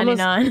die at He almost-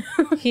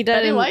 99? He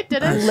died in White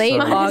did it? late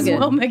Might Might as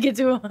well August. make it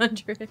to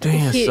 100.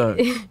 Damn, He, suck.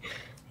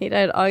 he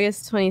died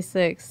August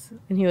 26th,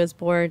 and he was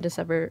born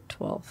December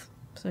 12th.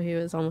 So he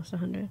was almost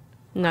 100.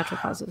 Natural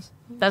causes.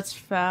 That's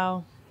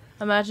foul.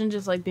 Imagine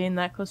just like being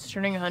that close to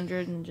turning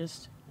 100 and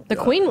just. The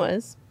Queen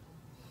was,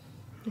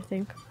 I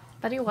think.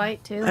 Betty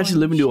White too. Imagine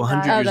living to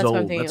 100 Oh, years that's what I'm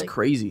old. thinking, That's like-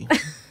 crazy.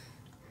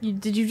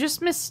 Did you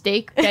just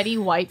mistake Betty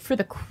White for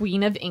the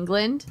Queen of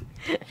England?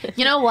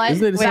 You know what?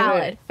 Isn't it the same?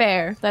 Valid,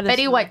 fair. That is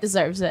Betty fair. White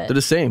deserves it. They're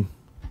the same.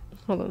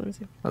 Hold on, let me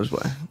see. I was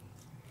playing.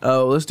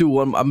 Oh, let's do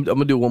one. I'm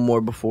gonna do one more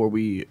before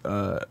we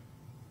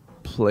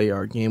play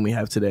our game we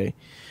have today,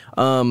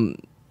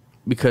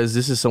 because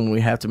this is someone we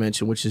have to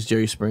mention, which is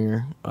Jerry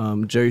Springer.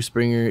 Jerry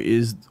Springer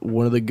is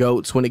one of the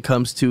GOATs when it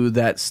comes to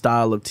that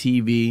style of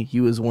TV. He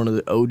was one of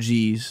the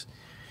OGs.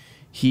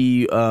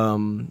 He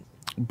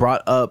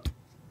brought up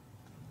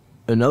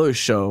another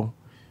show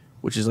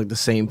which is like the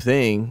same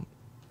thing.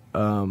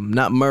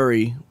 Not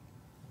Murray.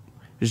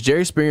 There's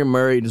Jerry Springer,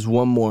 Murray. There's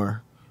one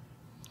more.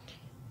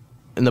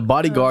 And the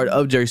bodyguard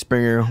of Jerry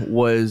Springer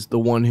was the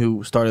one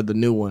who started the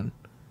new one.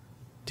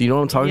 Do you know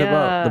what I'm talking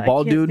about? The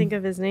bald I can't dude? think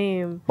of his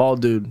name.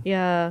 Bald dude.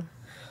 Yeah.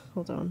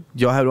 Hold on.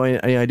 Do y'all have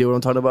any idea what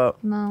I'm talking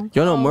about? No.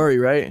 Y'all know Murray,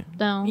 right?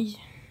 No.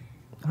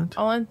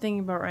 All I'm thinking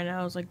about right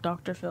now is like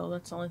Dr. Phil.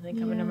 That's the only thing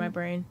coming to my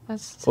brain.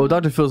 That's Well,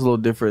 Dr. Phil's a little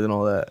different than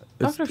all that.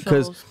 Dr.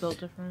 Phil's built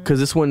different. Because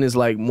this one is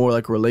like more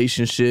like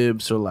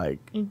relationships or like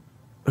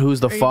who's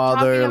the Are you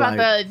father. talking about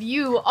Like, the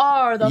you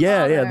are the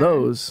yeah, father. yeah,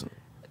 those.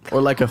 Or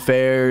like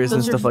affairs and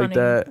Those are stuff like funny.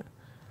 that.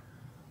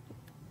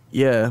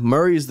 Yeah,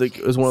 Murray is one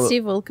of the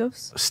Steve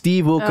Wilkos.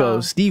 Steve Wilkos.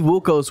 Oh. Steve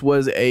Wilkos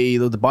was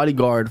the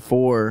bodyguard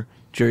for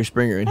Jerry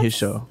Springer in his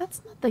show.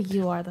 That's not the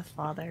you are the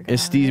father guy. And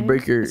Steve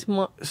Baker, It's Steve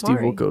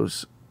Maury.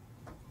 Wilkos,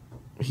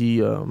 he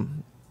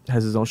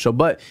has his own show.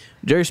 But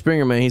Jerry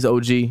Springer, man, he's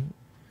OG.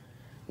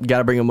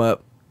 Gotta bring him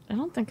up. I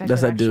don't think I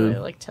That's could that dude.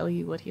 actually like tell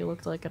you what he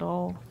looked like at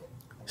all.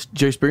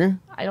 Jerry Springer,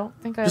 I don't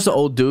think I just an ever,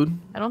 old dude,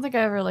 I don't think I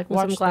ever like With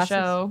some watched the glasses.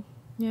 show.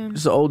 Yeah.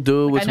 just an old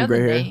dude with I some know gray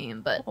the hair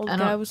name, but Old I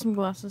guy don't, with some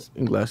glasses.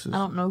 and glasses. I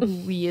don't know who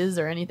he is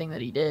or anything that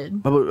he did.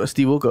 How about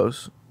Steve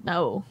Wilkos?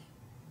 No.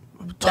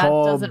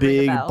 Tall, doesn't ring a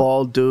big, bell.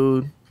 bald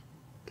dude.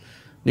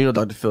 You know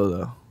Dr. Phil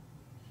though.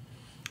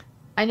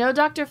 I know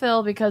Dr.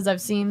 Phil because I've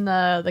seen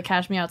the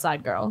Cash Me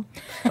Outside girl.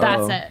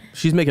 That's Oh. it.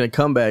 She's making a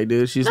comeback,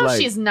 dude. She's No, like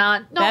she's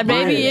not. No, That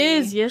baby really.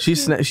 is. Yes.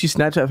 she's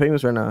Snapchat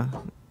famous right now.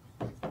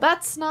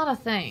 That's not a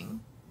thing.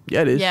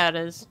 Yeah, it is. Yeah, it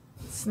is.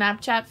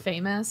 Snapchat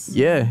famous.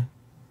 Yeah.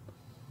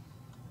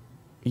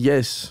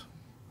 Yes.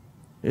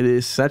 It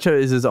is. Snapchat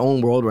is his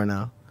own world right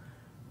now.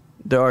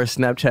 There are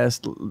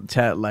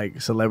Snapchat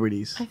like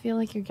celebrities. I feel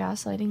like you're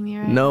gaslighting me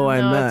right No, now. I'm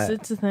No, not.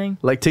 It's a thing.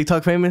 Like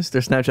TikTok famous,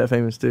 they're Snapchat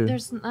famous too.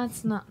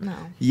 That's not no.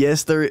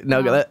 Yes, there.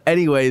 No. No.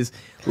 Anyways,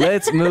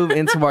 let's move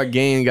into our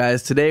game,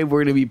 guys. Today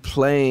we're gonna be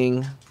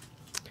playing.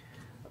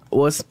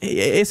 Well,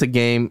 it's a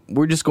game.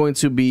 We're just going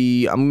to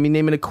be. I'm gonna be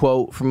naming a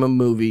quote from a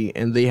movie,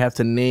 and they have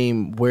to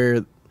name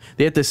where.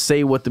 They have to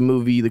say what the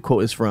movie the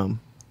quote is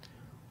from.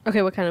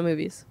 Okay, what kind of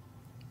movies?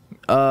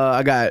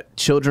 I got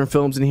children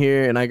films in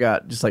here, and I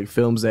got just like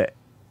films that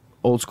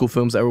old school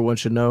films that everyone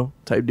should know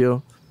type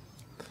deal.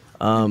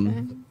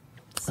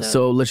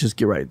 So let's just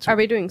get right into Are it.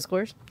 we doing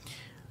scores?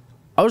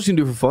 I was just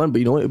gonna do it for fun, but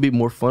you know what? It'd be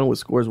more fun with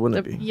scores,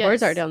 wouldn't The it be? Yes.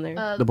 boards are down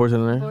there. The boards are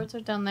in there. Boards are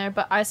down there,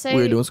 but I say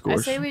We're doing I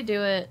scores. say we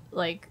do it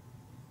like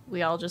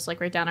we all just like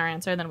write down our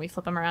answer, then we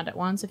flip them around at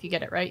once. If you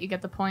get it right, you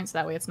get the points.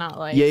 That way, it's not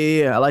like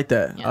Yeah. I like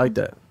that. Yeah. I like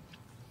that.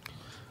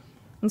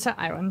 It's how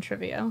I run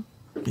trivia.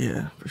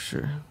 Yeah, for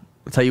sure.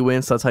 That's how you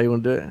win. So that's how you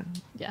want to do it.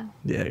 Yeah.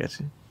 Yeah, I got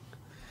you.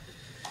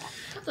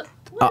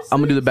 I'm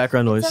gonna do the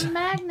background noise. It's a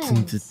magnet.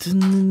 Why is it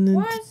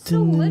so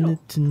little?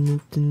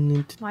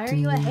 Why are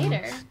you a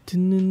hater?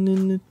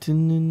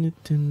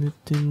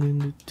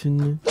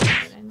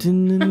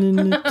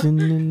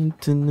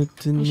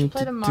 You should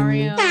play the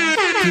Mario.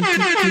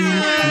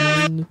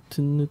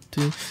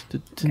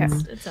 It's in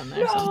there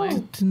somewhere.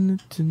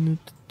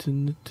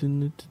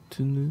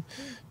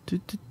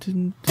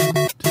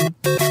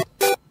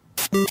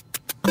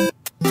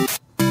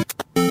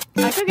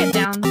 I could get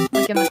down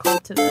like in the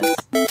club to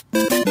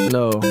this.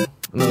 No,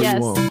 Yes.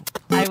 you won't.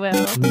 I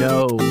will.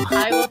 No.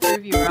 I will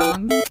prove you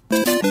wrong.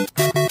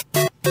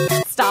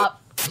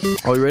 Stop.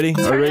 Are we ready?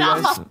 Are we ready, it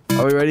guys? off.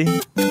 Are we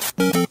ready?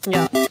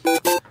 Yeah.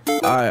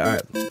 All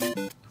right.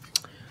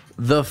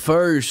 The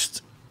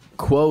first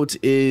quote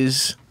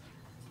is.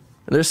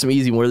 There's some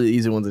really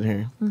easy ones in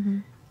here. Mm-hmm.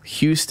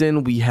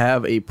 Houston, we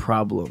have a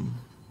problem.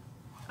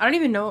 I don't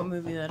even know what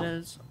movie that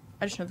is.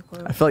 I just know the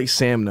quote. I feel like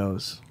Sam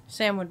knows.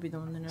 Sam would be the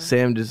one to know.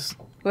 Sam just.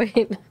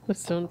 Wait,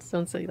 don't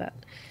say that.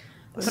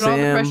 Put all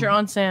the pressure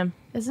on Sam.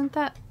 Isn't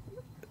that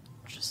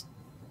just?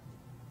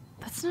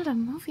 That's not a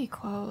movie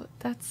quote.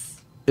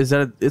 That's It's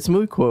a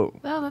movie quote,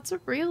 no. That's a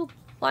real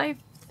life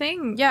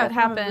thing. Yeah, that from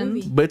a happened.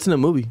 movie. but it's in a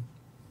movie.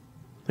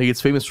 Like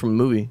it's famous from a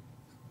movie.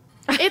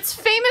 It's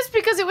famous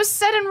because it was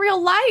set in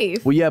real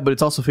life. Well, yeah, but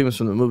it's also famous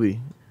from the movie.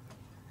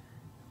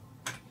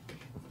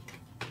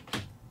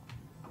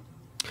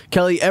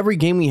 Kelly, every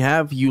game we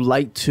have, you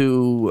like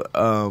to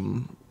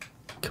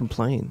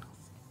complain.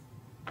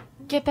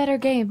 Get better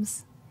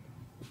games.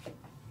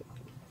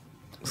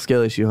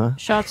 Scale issue, huh?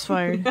 Shots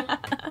fired.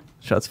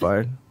 Shots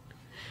fired.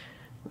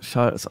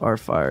 Shots are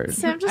fired.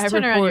 Sam, just I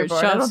turn around your report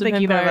board. I don't shots think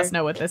have been either of us fired.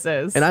 know what this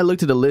is. And I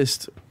looked at a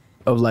list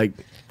of like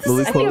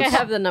movie I think I quotes.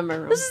 have the number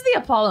wrong. This is the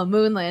Apollo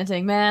moon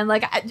landing, man.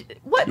 Like,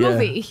 what Yeah.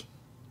 movie?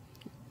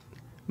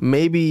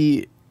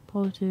 Maybe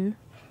Apollo 2.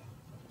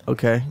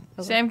 okay.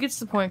 Sam gets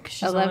the point because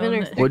she's 11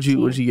 11 or or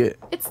What'd you get?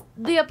 It's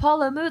the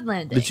Apollo moon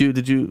landing. Did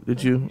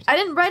you? I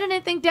didn't write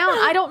anything down.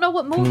 I don't know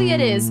what movie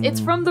it is. It's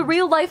from the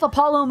real life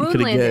Apollo You moon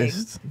could have landing.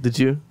 guessed. Did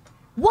you?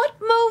 What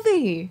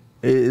movie?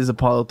 It is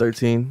Apollo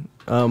 13.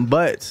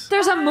 But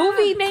There's a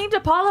movie named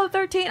Apollo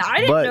 13.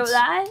 I didn't know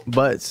that.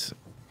 But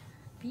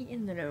Be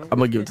in the know. I'm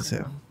gonna give it to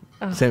Sam.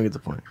 Sam gets the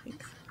point.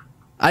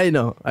 I didn't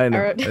know. I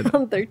wrote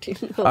down 13.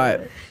 All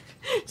right.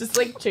 Just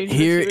like change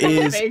Here the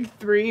is big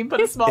 3 and put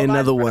a small dot in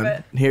another front one. of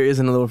it. Here is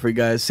another one for you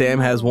guys. Sam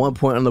has 1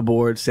 point on the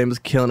board. Sam is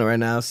killing it right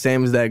now.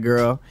 Sam is that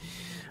girl.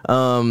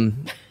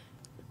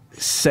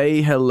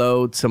 Say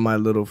hello to my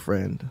little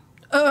friend.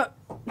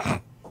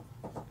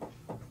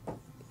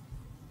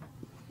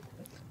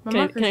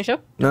 Can I show?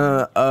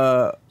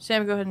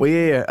 Sam, go ahead. Well,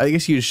 yeah. I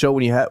guess you just show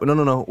when you have.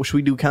 No. Should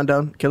we do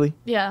countdown, Kelly?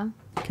 Yeah.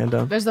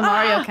 Countdown. There's the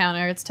Mario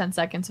counter. It's 10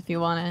 seconds if you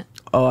want it.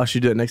 Oh, I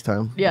should do it next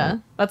time. Yeah.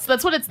 That's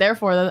what it's there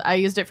for. I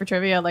used it for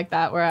trivia like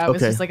that, where I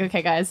was Okay. just like,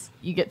 okay, guys,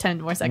 you get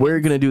 10 more seconds. We're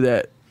gonna do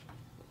that.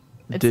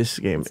 This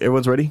game.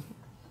 Everyone's ready?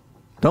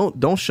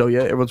 Don't show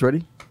yet. Everyone's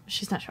ready?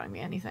 She's not showing me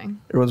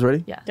anything. Everyone's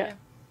ready? Yeah. Yeah.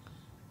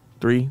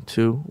 3,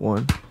 2,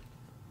 1.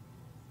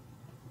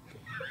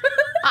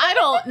 I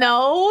don't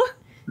know.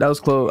 That was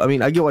close. I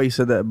mean, I get why you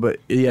said that, but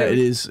yeah, it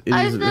is.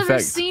 I've in never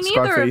fact, seen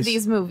Scarface. either of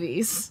these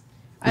movies.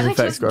 Is in fact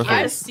I've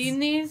Scarface. seen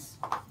these,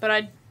 but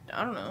I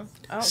don't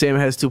know. Sam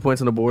has 2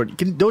 points on the board.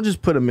 Don't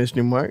just put a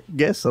mystery mark.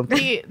 Guess something.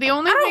 The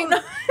only thing,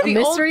 A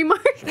mystery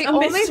mark? the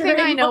only thing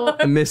I know,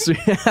 A mystery.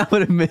 I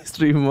put a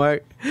mystery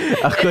mark. A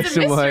it's a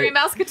question mystery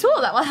mark.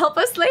 Mousecatool that will help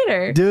us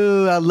later.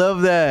 Dude, I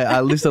love that.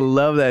 I used to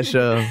love that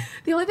show.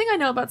 The only thing I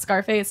know about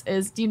Scarface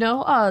is, do you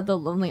know the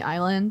Lonely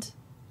Island?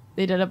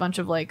 They did a bunch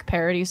of like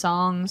parody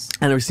songs.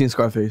 I never seen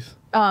Scarface.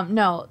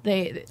 No,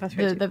 That's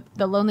right,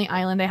 the Lonely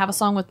Island. They have a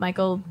song with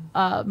Michael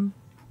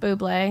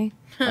Bublé,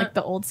 like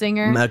the old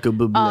singer. Michael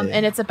Bublé.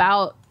 And it's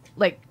about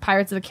like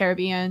Pirates of the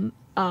Caribbean.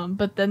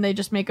 But then they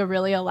just make a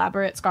really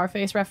elaborate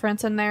Scarface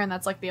reference in there, and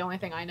that's like the only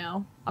thing I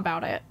know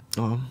about it.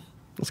 Oh,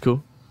 that's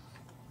cool.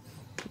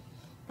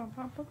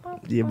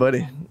 Yeah,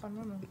 buddy.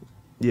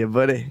 Yeah,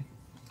 buddy.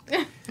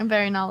 I'm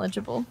very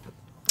knowledgeable.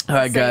 All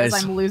right, Say as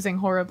guys. I'm losing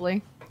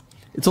horribly.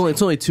 It's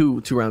only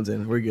two rounds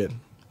in. We're good.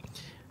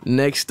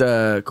 Next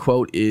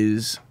quote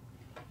is,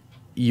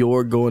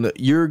 you're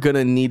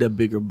gonna need a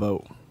bigger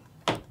boat.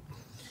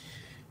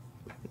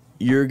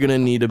 You're gonna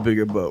need a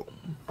bigger boat.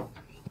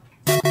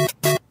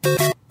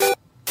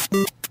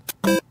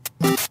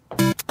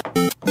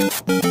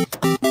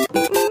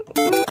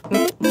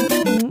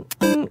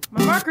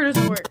 My marker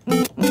doesn't work.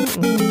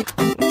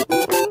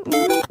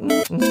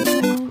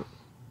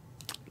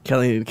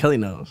 Kelly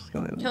knows.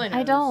 Kelly knows.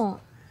 I don't.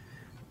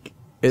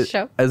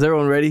 Show. Is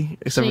everyone ready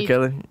except She- for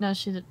Kelly? No,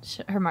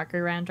 her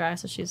marker ran dry,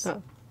 so she's.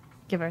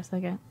 Give her a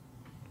second.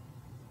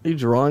 Are you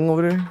drawing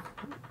over there?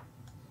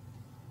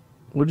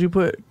 What'd you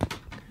put?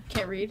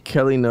 Can't read.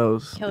 Kelly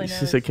knows. Kelly She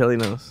knows. said Kelly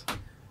knows.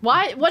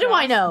 Why? What do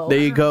I know? There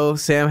you go.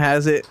 Sam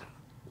has it.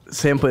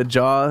 Sam put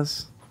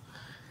Jaws.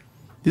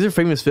 These are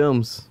famous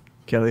films,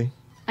 Kelly.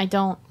 I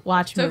don't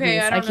watch It's okay,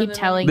 movies. I I don't know keep the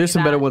telling There's you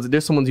some better that. ones.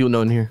 There's some ones you'll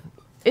know in here.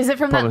 Is it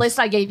from Promise. that list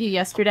I gave you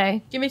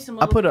yesterday? Give me some.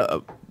 I put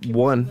a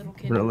little one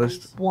kid on the movies.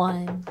 list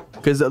One.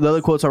 because the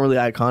other quotes aren't really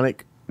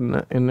iconic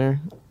in there.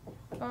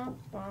 Bum,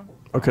 bum.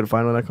 I couldn't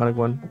find an iconic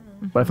one,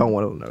 but I found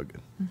one of them that were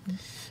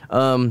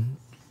good.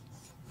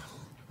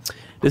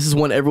 This is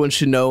one everyone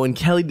should know, and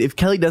if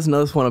Kelly doesn't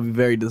know this one, I'll be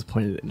very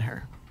disappointed in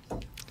her.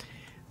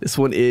 This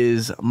one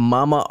is,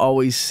 Mama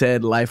always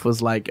said life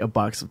was like a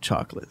box of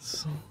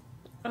chocolates.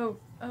 Oh.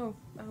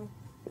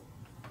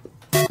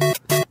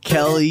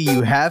 Kelly,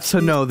 you have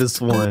to know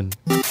this one.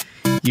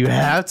 You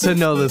have to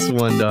know this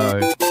one,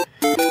 dog.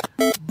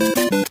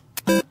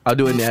 I'll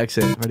do it in the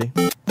accent. Ready?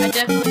 I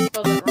definitely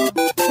spelled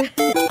it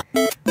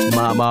wrong.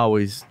 Mama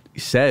always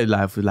said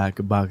life was like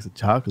a box of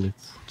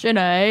chocolates.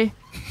 Janae.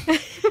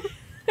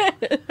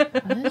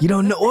 You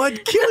don't know what?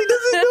 Kelly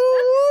doesn't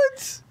know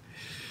what?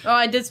 Oh,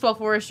 I did spell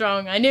Forrest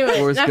wrong. I knew it.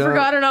 Forrest I Gump.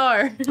 forgot an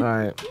R. All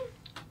right.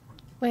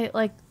 Wait,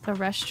 like the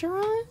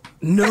restaurant?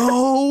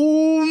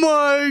 No,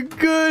 my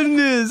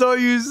goodness. Are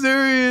you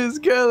serious,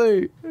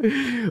 Kelly?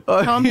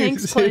 Are Tom you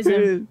Hanks plays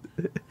him.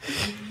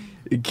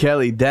 serious?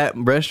 Kelly, that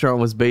restaurant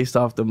was based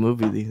off the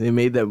movie. They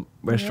made that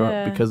restaurant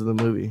Yeah. because of the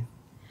movie.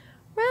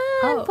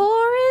 Run,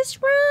 Forrest,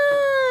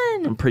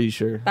 run! I'm pretty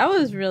sure. That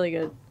was really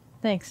good.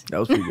 Thanks. That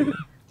was pretty good.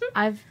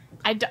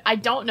 I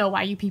don't know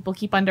why you people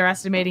keep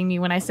underestimating me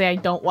when I say I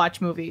don't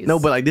watch movies. No,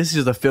 but like this is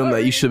just a film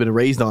that you should have been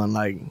raised on,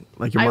 like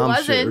your I mom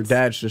should or wasn't.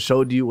 dad should have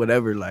showed you,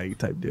 whatever, like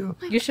type deal.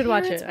 You should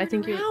watch it. parents I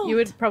think weren't you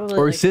would probably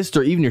Or like,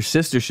 sister, even your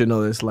sister should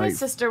know this. my Like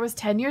sister was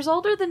 10 years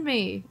older than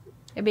me.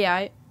 It'd be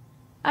alright.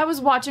 I was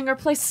watching her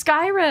play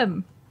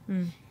Skyrim.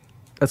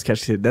 that's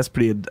catchy. That's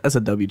a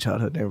W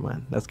childhood. Never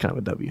mind. That's kind of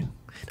a W.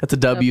 That's a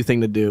W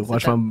thing to do.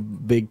 Watch my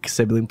big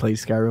sibling play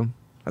Skyrim.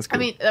 That's cool. I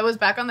mean, that was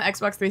back on the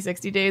Xbox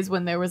 360 days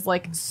when there was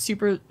like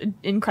super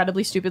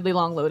incredibly stupidly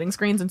long loading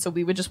screens, and so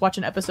we would just watch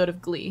an episode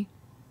of Glee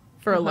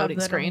for a Love loading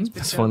that screen. on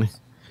that's funny.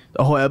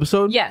 The whole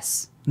episode?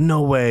 Yes.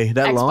 No way.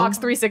 That Xbox long?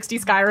 360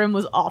 Skyrim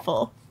was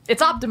awful.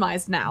 It's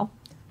optimized now.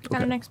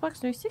 Got Okay. an Xbox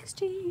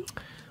 360.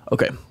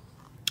 Okay.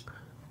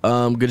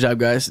 Good job,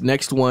 guys.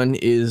 Next one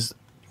is,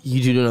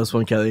 you do know this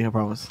one, Kelly. I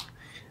promise.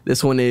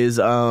 This one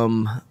is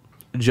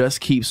just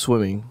keep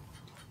swimming.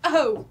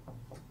 Oh.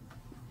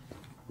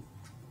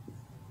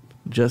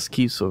 Just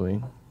keep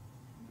swimming.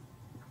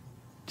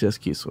 Just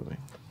keep swimming.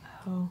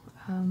 Oh,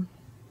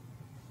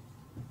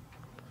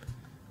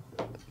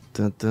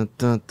 Dun, dun,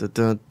 dun, dun,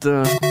 dun,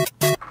 dun.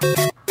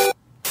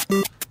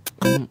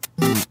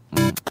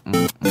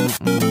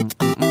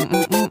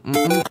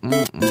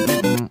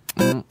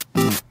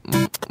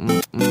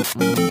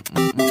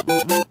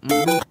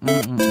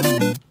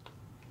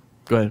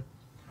 Go ahead.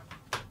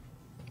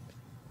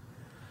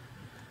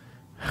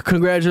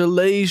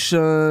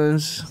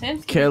 Congratulations. Sam's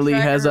keeping Kelly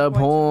track has of her a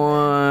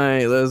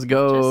points. point. Let's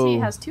go. Jesse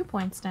has 2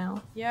 points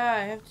now. Yeah, I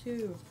have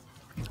 2.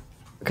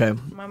 Okay.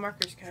 My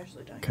marker's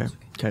casually dying. Okay. It's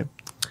Okay.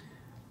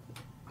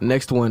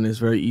 Next one is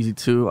very easy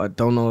too. I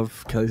don't know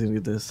if Kelly's gonna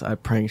get this. I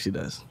pray she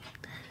does.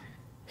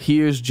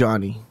 Here's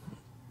Johnny.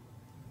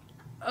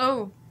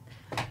 Oh.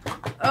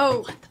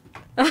 Oh.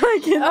 I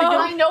can't think of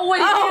I know what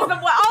it is.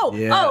 Oh,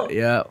 Yeah. oh.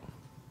 Yeah.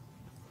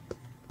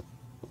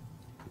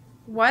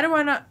 Why do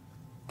I not?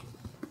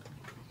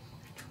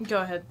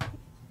 Go ahead.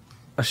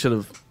 I should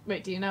have.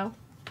 Wait, do you know?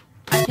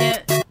 I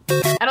can't.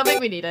 I don't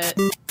think we need it.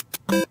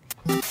 What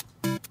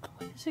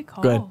is it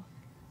called? Go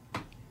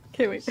ahead.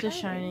 Okay, wait. The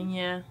Shining.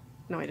 Yeah.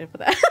 No, I didn't put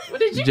that. What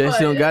did you Jesse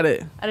put? don't got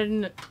it. I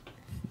didn't.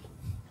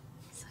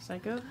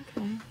 Psycho.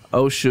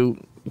 Oh shoot.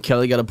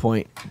 Kelly got a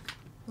point.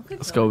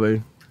 Let's go,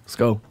 baby. Let's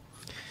go.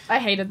 I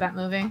hated that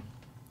movie.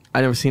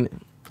 I never seen it.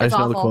 I It's just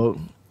know the awful. quote.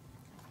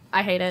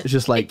 I hate it. It's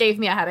just like- it gave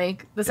me a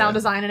headache. The sound Yeah.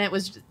 design in it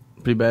was.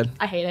 Pretty bad.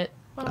 I hate it.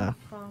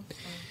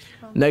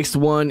 Next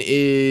one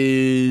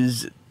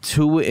is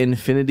To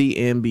Infinity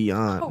and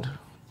Beyond.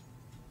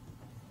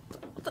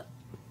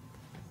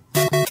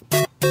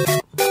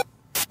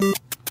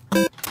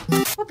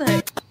 What the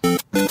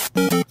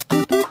heck?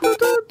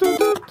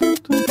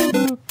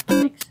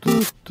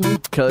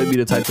 Kelly be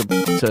the type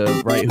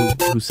to write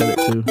who said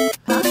it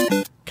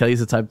too. Kelly's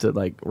the type to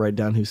like write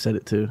down who said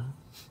it too.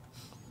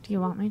 Do you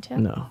want me to?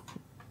 No,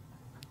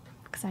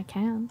 Because I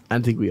can. I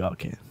think we all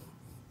can.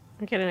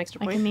 I get an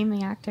extra I point. can name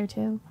the actor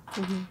too.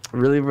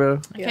 Really,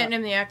 bro? I can't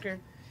name the actor.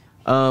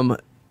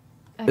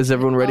 Is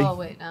everyone ready? Oh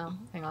wait, no.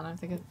 Hang on. I'm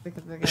thinking.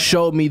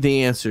 Show me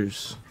the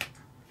answers.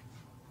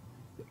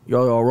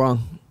 Y'all all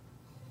wrong.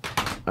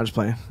 I'm just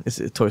playing.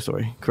 It's Toy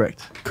Story.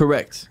 Correct.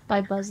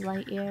 By Buzz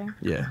Lightyear.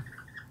 Yeah.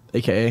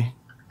 AKA.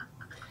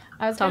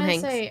 I was Tom gonna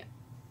Hanks. say.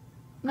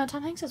 No,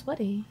 Tom Hanks is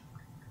Woody.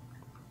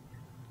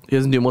 He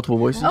doesn't do multiple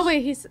voices. Oh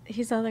wait, he's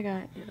the other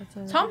guy. Yeah, that's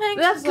the other Tom guy.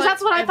 Hanks. That's is because like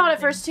that's what I thought at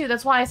everything. first too.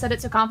 That's why I said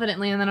it so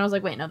confidently, and then I was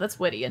like, wait, no, that's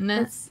Woody, isn't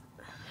it?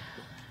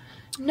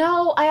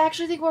 No, I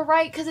actually think we're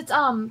right because it's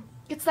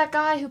that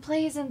guy who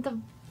plays in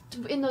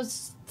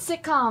those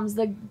sitcoms.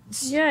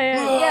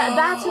 Yeah,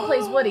 that's who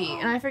plays Woody,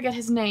 and I forget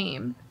his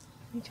name.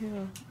 Me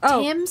too.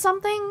 Oh, Tim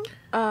something.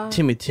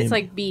 Timmy. it's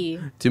like B.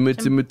 Timmy.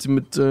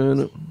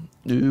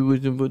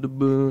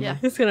 Yeah.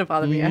 It's gonna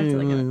bother me. I have to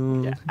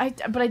look it up. I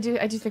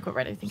do think we're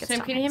right. I think it's Sam,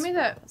 Tom can you hand me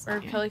Hanks. that? Or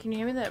Kelly, can you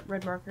hand me that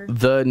red marker?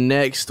 The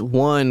next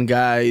one,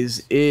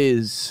 guys,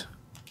 is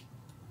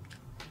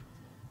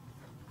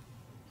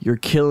You're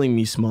Killing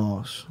Me,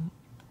 Smalls.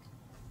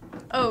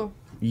 Oh.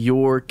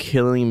 You're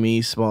Killing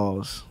Me,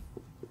 Smalls.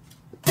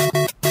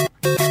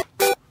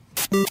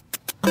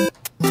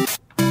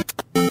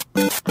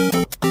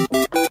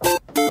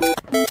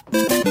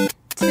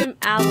 Tim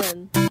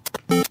Allen.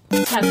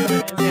 That's what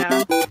it is,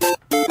 yeah.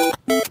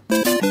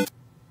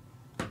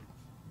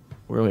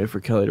 We're gonna wait for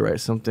Kelly to write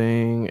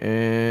something,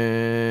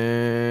 and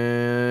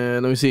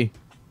let me see.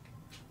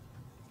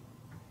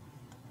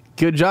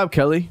 Good job,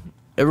 Kelly.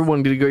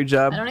 Everyone did a great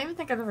job. I don't even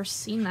think I've ever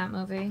seen that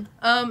movie.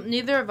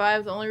 Neither have I.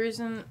 The only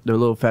reason The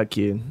little fat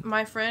kid.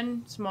 my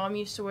friend's mom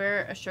used to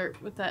wear a shirt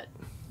with that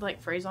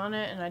like phrase on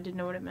it, and I didn't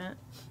know what it meant.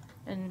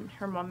 And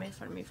her mom made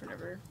fun of me for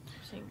never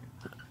seeing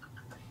it.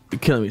 You're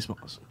Killing Me,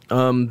 Smalls.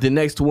 The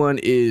next one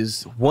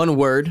is one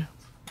word.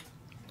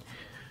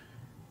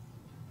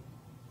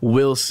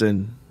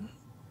 Wilson.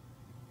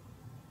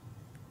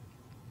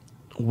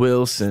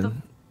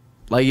 Wilson.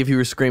 Like if you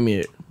were screaming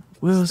it.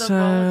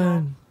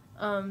 Wilson.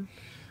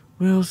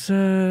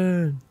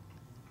 Wilson.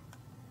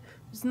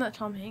 Isn't that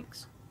Tom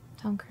Hanks?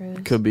 Tom Cruise.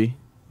 Could be.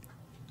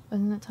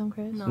 Wasn't that Tom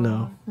Cruise?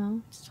 No.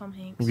 No. It's Tom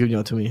Hanks. I'm giving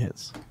y'all too many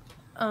hits.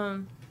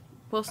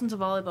 Wilson's a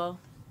volleyball.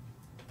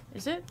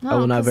 Is it? No, I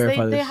will not 'cause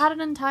verify they this. had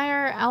an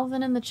entire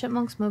Alvin and the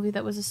Chipmunks movie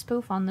that was a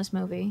spoof on this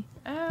movie.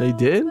 They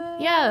did?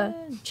 Yeah,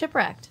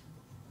 Chipwrecked.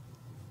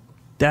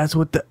 That's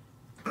what the.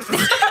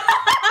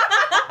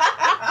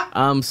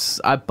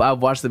 I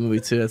watched the movie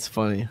too. That's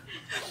funny.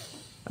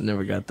 I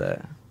never got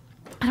that.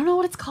 I don't know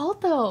what it's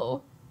called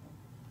though.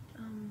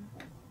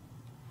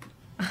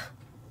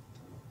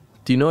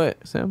 Do you know it,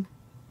 Sam?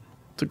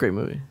 It's a great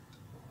movie.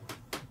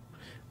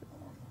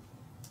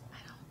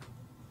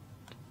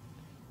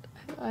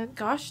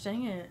 Gosh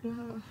dang it.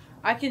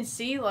 I can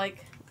see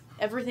like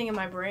everything in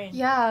my brain.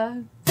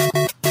 Yeah.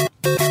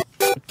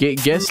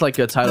 Guess like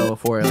a title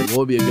for it. Like what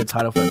would be a good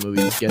title for that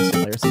movie? Just guess it,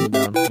 like or something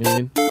down. You know what I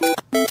mean?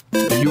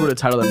 If you were to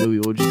title that movie,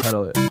 what would you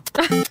title it?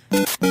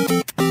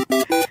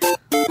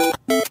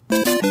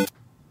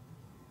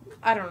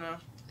 I don't know.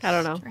 I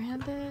don't know.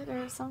 Stranded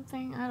or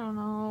something. I don't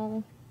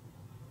know.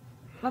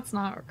 That's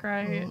not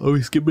right. Are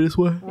we skipping this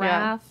one?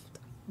 Raft.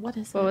 What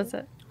is it? What was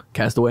it?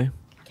 Castaway.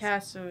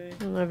 Castaway.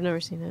 I've never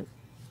seen it.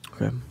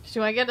 Okay.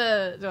 Do I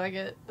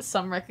get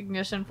some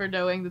recognition for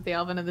knowing that the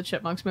Alvin and the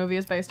Chipmunks movie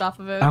is based off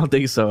of it? I don't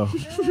think so.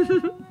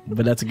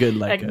 But that's a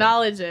good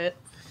Acknowledge it.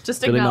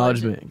 Just good acknowledge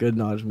acknowledgement. it. Good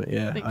acknowledgement.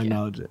 Yeah, Thank I you.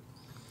 acknowledge it.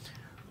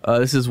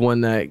 This is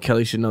one that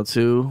Kelly should know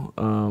too.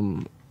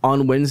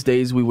 On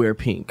Wednesdays we wear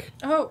pink.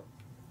 Oh.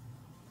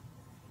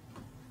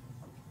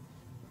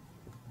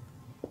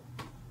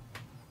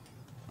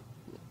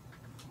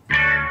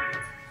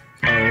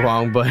 Oh,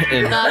 wrong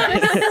button.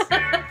 Nice.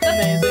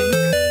 Amazing.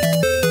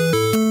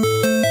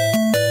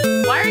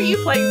 Why are you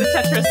playing the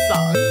Tetris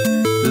song?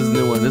 This is a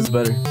new one. This is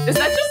better. Is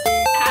that just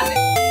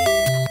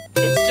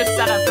it's just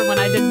set up for when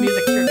I did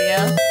music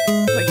trivia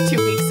like 2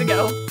 weeks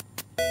ago.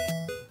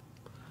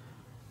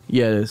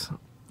 Yeah, it is.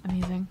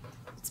 Amazing.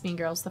 It's Mean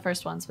Girls, the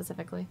first one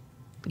specifically.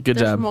 Good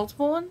There's job.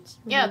 multiple ones?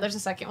 Yeah, there's a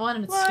second one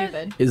and it's What?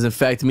 stupid. Is in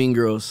fact Mean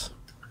Girls.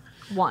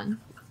 One.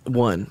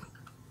 One.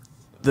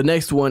 The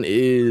next one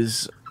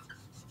is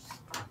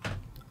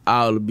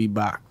I'll Be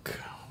Back.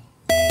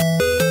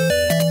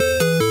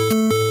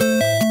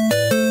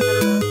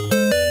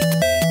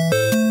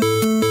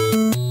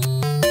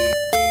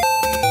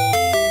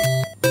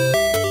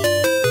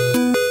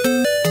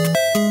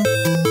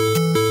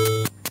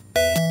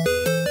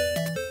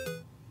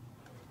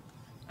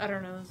 I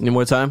don't know. Any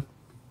more time?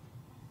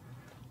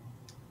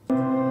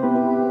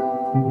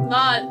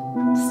 Not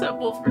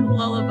simple for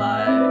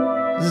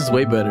lullaby. This is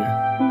way better.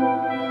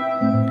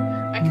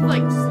 I could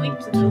like sleep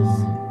to this.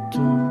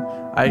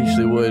 I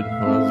actually would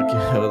when I was a kid.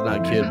 I was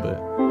not a kid,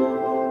 but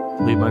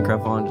leave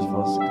Minecraft on, just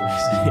fall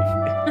asleep.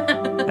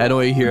 I know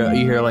you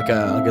hear like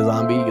a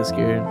zombie, you get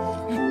scared.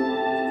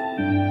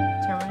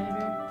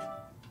 Terminator.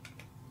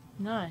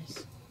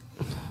 Nice.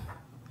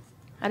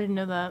 I didn't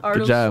know that.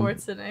 Arnold job.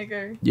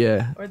 Schwarzenegger.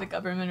 Yeah. Or the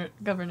governor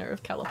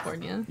of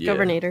California. Yeah.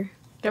 Governator.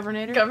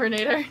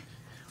 Governor.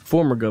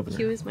 Former He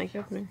governor. was my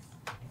governor.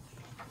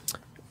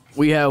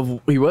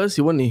 He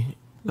wasn't he?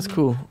 That's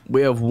cool.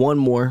 We have one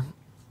more.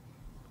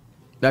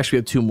 Actually, we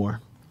have two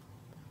more.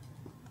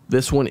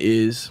 This one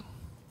is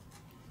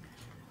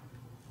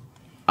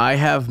I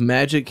have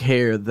magic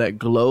hair that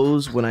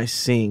glows when I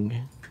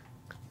sing.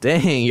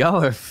 Dang,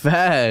 y'all are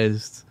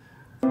fast.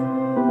 I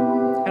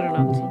don't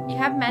know. You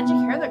have magic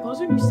hair that glows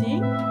when you sing?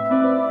 You've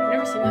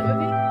never seen that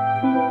movie?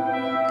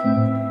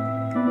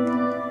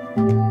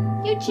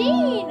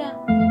 Eugene!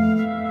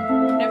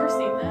 Never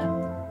seen that.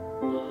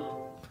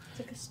 It's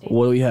like a stage.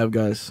 What do we have,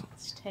 guys?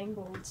 It's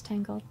Tangled. It's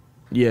Tangled.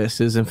 Yes,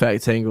 it's in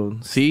fact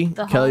Tangled. See?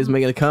 The Kelly's home-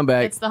 making a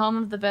comeback. It's the home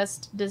of the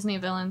best Disney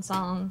villain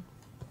song.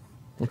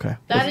 Okay.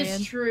 That Period.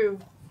 is true.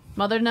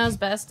 Mother Knows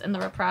Best and the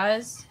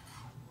reprise.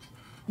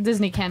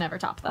 Disney can't ever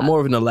top that. I'm more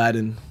of an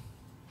Aladdin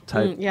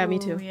type. Yeah, me Ooh,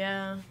 too.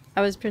 Yeah.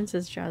 I was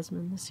Princess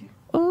Jasmine this year.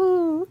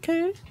 Oh,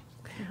 okay.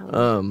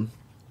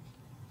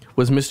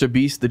 Was Mr.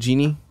 Beast the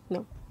genie?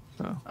 No.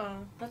 Oh,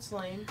 that's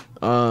lame.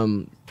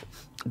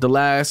 The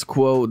last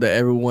quote that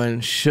everyone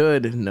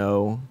should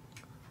know.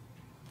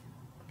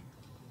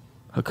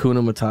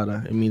 Hakuna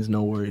Matata. It means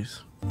no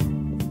worries.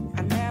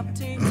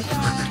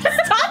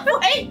 Stop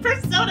playing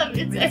Persona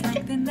music.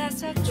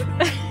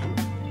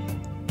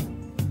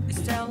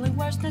 It's telling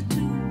words not to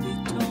be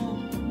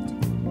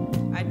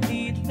told. I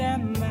need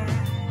that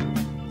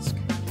mask.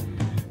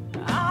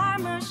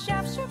 I'm a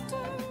sharpshooter.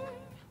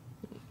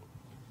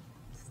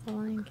 It's the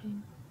Lion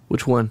King.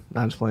 Which one?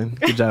 Not just playing.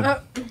 Good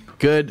job.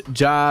 Good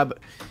job.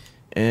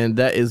 And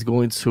that is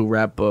going to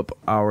wrap up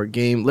our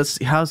game. Let's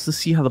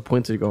see how the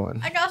points are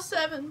going. I got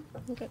 7.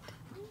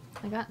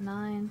 I got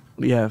 9.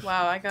 We have.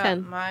 Wow, I got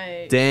 10.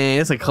 my. Dang,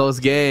 it's a close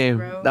game.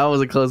 Bro. That was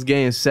a close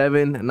game.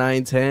 7,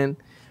 9, 10.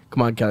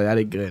 Come on, Kelly. I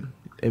did good.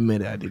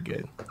 Admit it, I did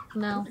good.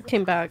 No.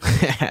 Came back.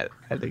 I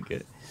did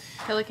good.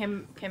 Kelly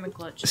came in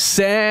clutch.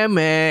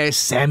 Sammy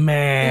This is the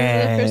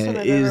first time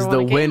I've is ever the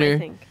won a game, I winner.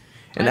 think.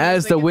 And I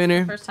as think the it's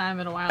winner, first time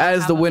in a while I as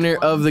the haven't winner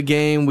won. of the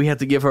game, we have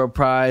to give her a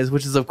prize,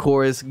 which is of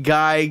course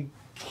Guy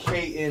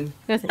Cayton.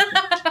 No, thank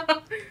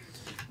you.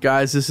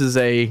 Guys, this is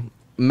a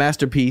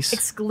masterpiece.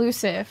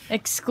 Exclusive.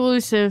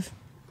 Exclusive.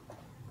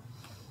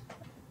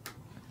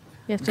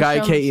 You have to Guy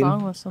show Cayton. the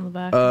song list on the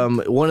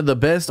back. One of the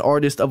best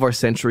artists of our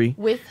century,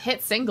 With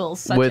hit singles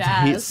such with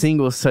as hit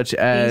singles such These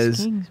as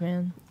Kings,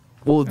 man.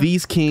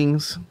 These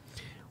Kings,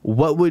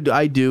 What Would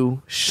I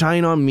Do,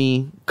 Shine on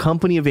Me,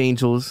 Company of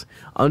Angels,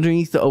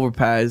 Underneath the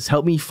Overpass,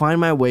 Help Me Find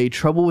My Way,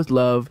 Trouble with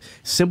Love,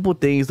 Simple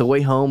Things, The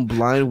Way Home,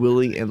 Blind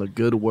Willie, and The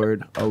Good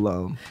Word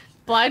Alone.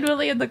 Blind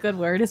Willie and the Good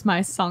Word is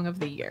my song of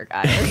the year,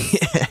 guys.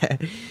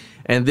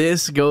 And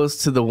this goes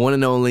to the one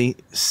and only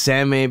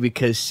Sammy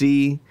because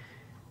she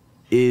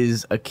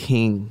is a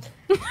king.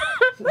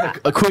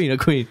 a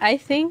queen. I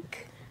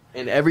think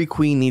And every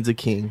queen needs a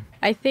king.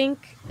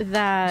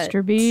 that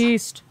Mr.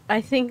 Beast. I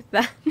think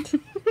that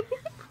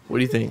What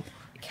do you think?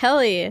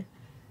 Kelly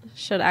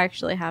should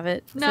actually have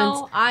it.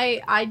 No,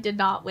 I did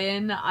not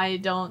win. I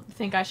don't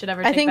think I should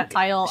ever I take think that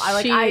title.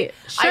 I should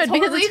because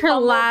totally it's her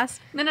fumbled-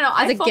 last. No. as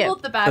I a fumbled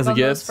gift. the bag As a on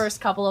those gift?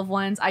 first couple of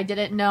wins. I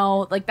didn't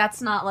know. Like,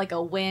 that's not like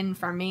a win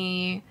for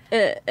me.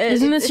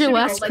 Isn't this your should be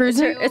last like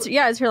cruiser? two-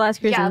 it's her last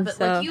cruiser. Yeah, but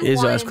so. like you Is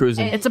won, last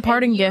cruising. and- It's a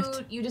parting and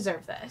gift. You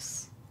deserve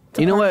this.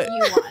 You know what?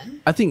 You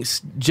won. I think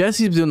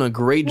Jesse's doing a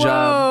great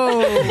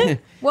job.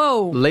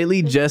 Whoa.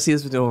 Lately, Jesse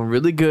has been doing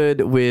really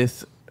good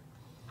with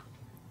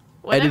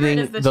Whatever it editing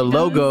is that the she does.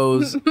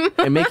 logos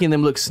and making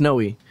them look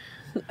snowy.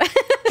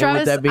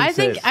 Travis, that being I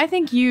think said- I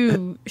think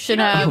you should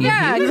have.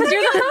 Yeah, because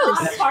you're the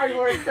host. Hard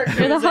work for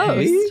You're the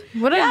host.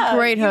 What a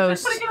great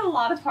host. Putting in a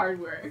lot of hard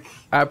work.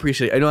 I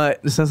appreciate it. You know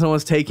what? Since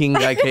someone's taking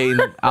Guy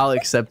Caden, I'll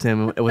accept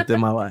him within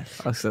my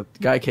life. I'll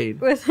accept Guy Caden.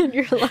 Within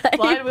your life.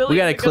 Blind Willie We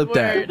gotta is a good clip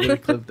that. word. We gotta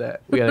clip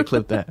that. We gotta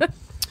clip that.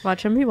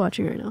 Watch him be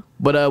watching right now.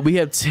 But we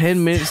have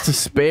 10 minutes to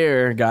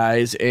spare,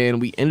 guys, and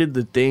we ended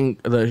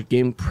the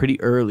game pretty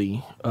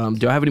early.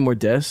 Do I have any more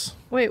deaths?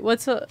 Wait,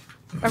 what's a?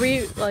 Are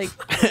we like?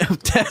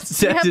 Deaths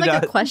Do we have did like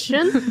not- a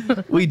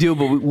question? We do,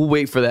 but we'll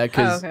wait for that Oh,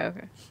 because okay.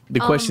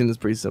 the question is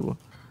pretty simple.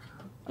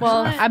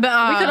 Well, I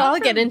bet we could all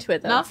get into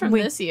it though. Not from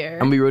this year. I'm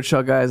gonna be real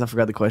short, guys. I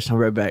forgot the question. I'll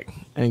be right back.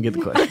 I didn't get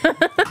the question.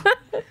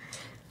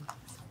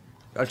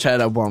 I'll chat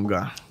it up while I'm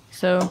gone.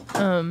 So,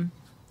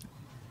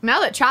 Now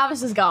that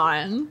Travis is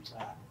gone,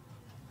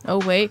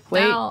 oh wait.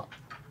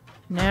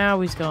 Now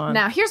he's gone.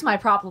 now here's my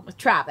problem with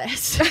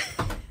Travis.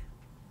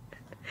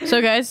 So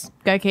guys,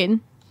 Guy Caden.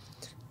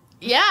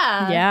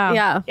 Yeah.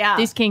 Yeah. Yeah.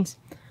 These Kings.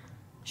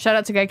 Shout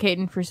out to Guy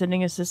Caden for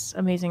sending us this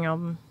amazing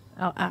album.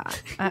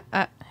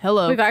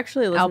 Hello. We've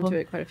actually listened Album. to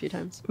it quite a few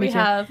times. We Me too.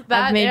 have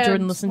that. I've made and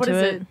Jordan listen what to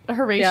is it.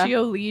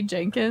 Horatio Lee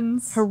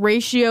Jenkins.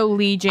 Horatio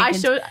Lee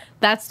Jenkins. I showed.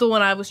 That's the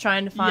one I was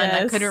trying to find.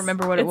 I Yes. couldn't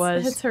remember what it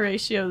was. It's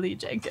Horatio Lee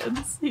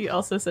Jenkins. He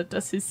also sent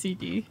us his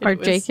CD. Are It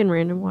was Jake and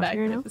Random watching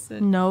right now?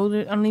 magnificent. No,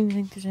 I don't even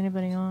think there's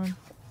anybody on.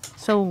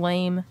 So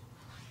lame.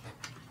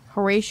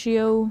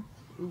 Horatio.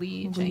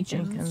 Lee Lee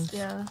Jenkins. Jenkins.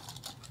 Yeah.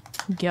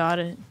 Got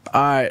it.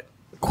 All right.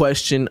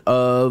 Question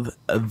of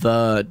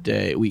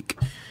the week.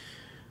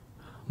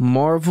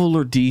 Marvel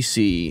or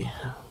DC?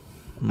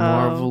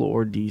 Marvel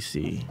or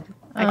DC?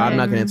 I'm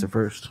not gonna answer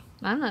first.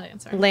 I'm not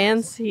answering.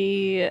 Lance,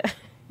 he.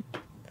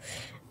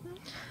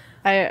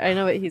 I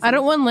know what he's. I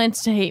don't want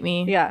Lance to hate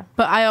me. Yeah.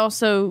 But I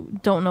also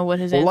don't know what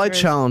his Well, I answer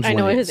is. challenge. I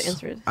know what Lance. his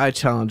answer is. I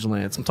challenge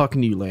Lance. I'm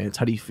talking to you, Lance.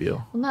 How do you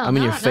feel? No, I'm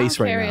in your now face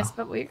I'm right curious now.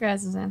 about what your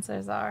guys'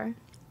 answers are.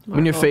 I'm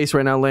in your Marvel. face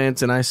right now,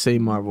 Lance, and I say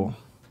Marvel.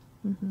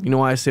 You know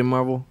why I say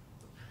Marvel?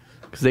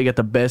 Because they got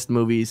the best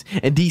movies,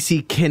 and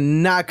DC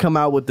cannot come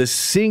out with a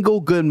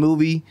single good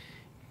movie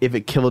if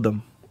it killed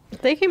them.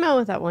 They came out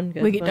with that one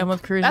good. We get one. done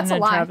with Cruisin That's a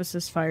and lie. Travis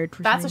is fired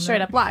for That's a saying straight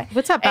that. up lie.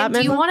 What's that And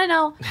Batman? do you one? want to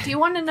know? Do you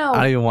want to know? I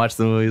don't even watch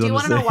the movies. Do you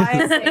want want to know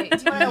why I say? Do you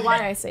want to know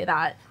why I say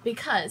that?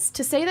 Because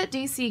to say that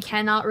DC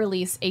cannot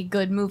release a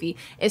good movie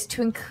is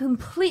to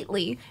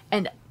completely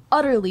and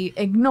utterly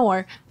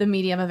ignore the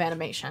medium of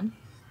animation.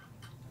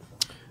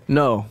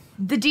 No,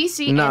 The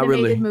DC not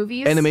animated really.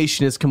 movies,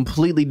 Animation is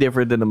completely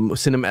different than a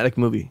cinematic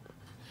movie.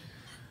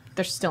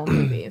 they're still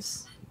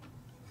movies.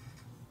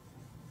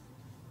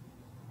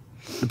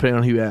 Depending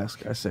on who you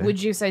ask, I say.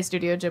 Would you say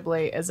Studio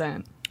Ghibli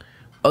isn't?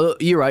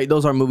 You're right.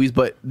 Those are movies,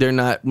 but they're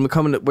not. We're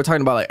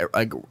talking about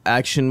like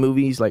action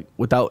movies, like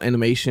without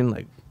animation,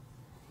 like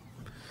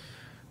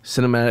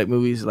cinematic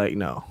movies. Like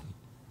no,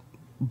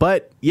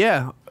 but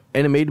yeah,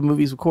 animated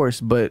movies, of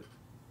course. But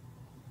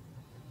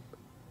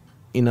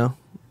you know,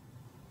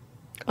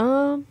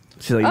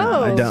 she's like,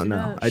 no, I don't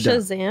know. I don't.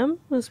 Shazam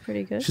was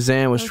pretty good.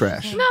 Shazam was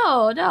trash.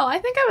 No. I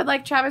think I would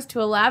like Travis to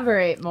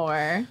elaborate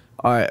more.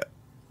 All right,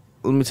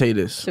 let me tell you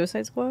this.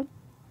 Suicide Squad.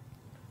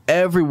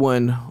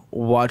 Everyone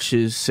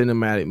watches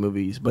cinematic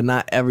movies, but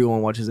not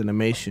everyone watches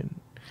animation.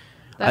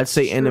 I'd That's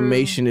say true.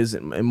 animation is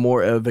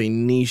more of a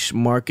niche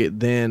market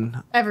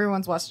than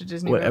Everyone's watched a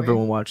Disney what movie.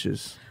 everyone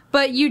watches.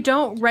 But you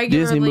don't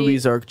regularly. Disney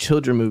movies are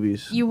children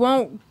movies. You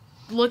won't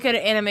look at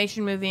an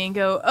animation movie and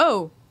go,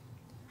 "Oh,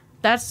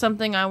 that's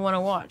something I want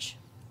to watch."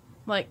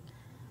 Like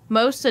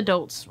most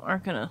adults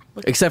aren't gonna.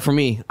 Look Except for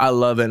me, I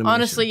love animation.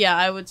 Honestly, yeah,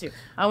 I would too.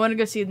 I want to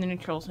go see the new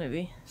Trolls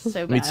movie. So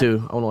bad. Me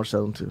too. I want to watch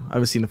that one too. I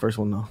haven't seen the first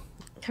one though.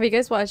 Have you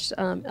guys watched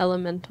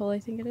Elemental? I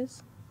think it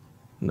is.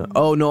 No.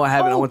 Oh no, I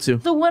haven't. I want to.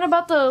 The one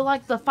about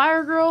the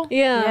fire girl.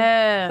 Yeah.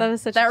 Yeah. That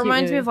was such a That cute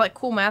reminds me movie. of like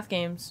cool math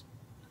games.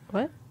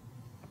 What?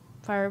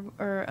 Fire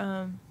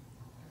or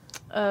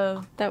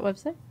That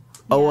website?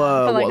 Oh,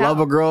 But, like, Lava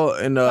how- Girl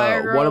and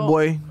Fire Girl. Water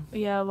Boy.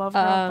 yeah, Love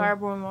Girl,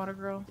 Fireboy, and Water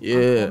Girl.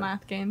 Yeah.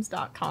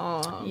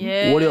 Mathgames.com.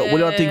 Yeah. What do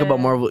y'all think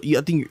about Marvel? Yeah,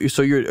 I think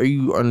so. Are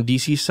you on the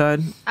DC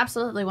side?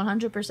 Absolutely,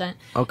 100%.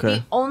 Okay.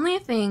 The only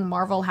thing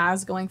Marvel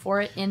has going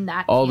for it in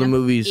that All the camp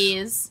movies.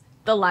 is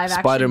the live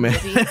action Spider-Man.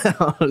 movies.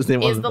 His name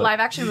Is wasn't the that. live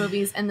action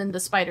movies and then the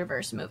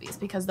Spider-Verse movies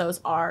because those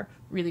are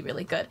really,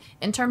 really good.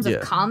 In terms of Yeah.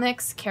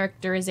 comics,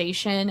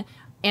 characterization,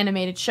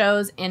 animated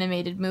shows,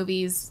 animated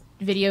movies,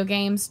 video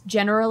games,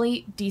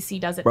 generally DC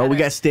does it Bro, we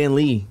better. got Stan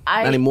Lee.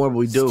 Not anymore, but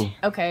we do.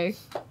 Okay,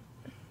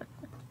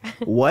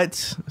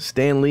 What?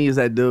 Stan Lee is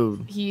that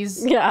dude.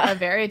 he's Yeah. a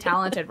very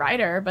talented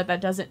writer, but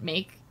that doesn't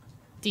make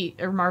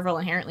Marvel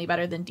inherently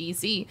better than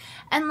DC.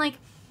 And like,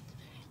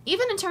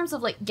 even in terms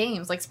of like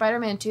games, like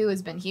Spider-Man 2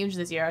 has been huge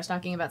this year. I was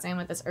talking about Sam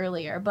with this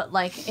earlier, but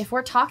like if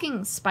we're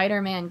talking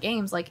Spider-Man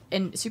games, like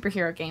in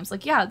superhero games,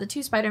 like yeah, the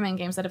 2 Spider-Man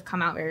games that have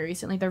come out very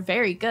recently, they're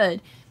very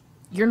good.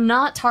 You're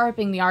not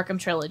tarping the Arkham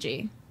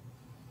trilogy.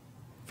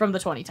 from the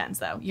 2010s,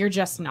 though. You're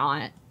just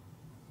not.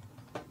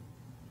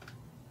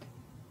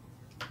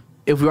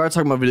 If we are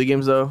talking about video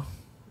games, though,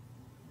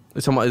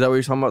 is that what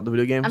you're talking about, the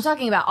video games? I'm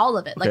talking about all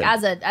of it, like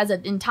Okay. as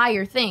an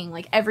entire thing,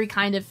 like every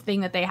kind of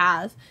thing that they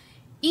have.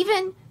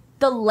 Even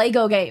the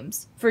Lego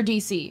games for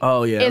DC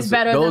is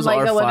better than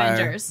Lego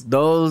Avengers.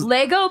 Those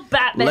Lego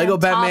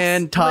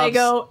Batman tops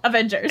Lego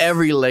Avengers.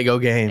 every Lego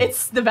game.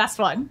 It's the best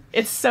one.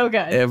 It's so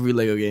good. Every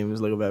Lego game is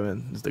Lego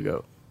Batman. Is the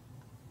GOAT.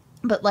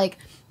 But like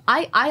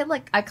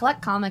I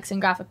collect comics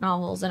and graphic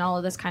novels and all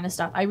of this kind of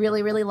stuff. I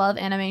really, really love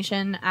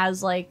animation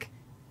as like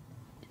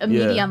a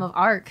medium of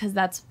art, because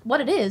that's what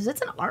it is.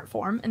 It's an art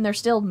form, and they're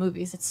still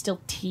movies. It's still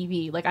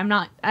TV. Like I'm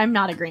not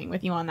agreeing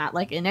with you on that.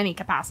 Like in any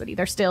capacity,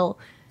 they're still,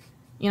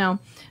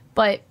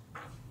 but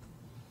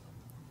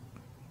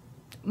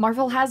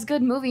Marvel has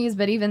good movies.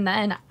 But even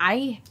then,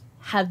 I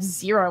have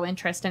zero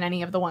interest in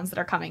any of the ones that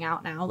are coming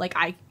out now. Like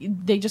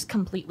they just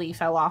completely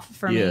fell off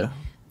for me.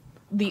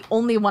 The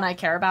only one I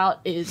care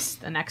about is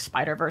the next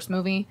Spider-Verse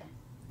movie.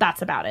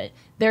 That's about it.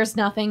 There's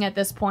nothing at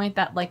this point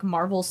that like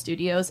Marvel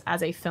Studios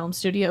as a film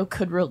studio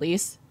could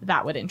release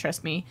that would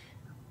interest me,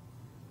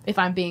 if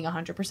I'm being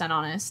 100%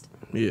 honest.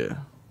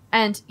 Yeah.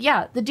 And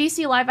yeah, the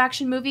DC live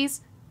action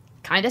movies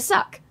kind of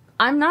suck.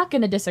 I'm not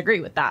going to disagree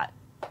with that.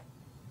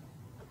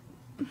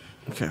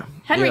 Okay.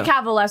 Henry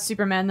Cavill as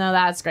Superman, though,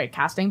 that's great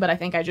casting, but I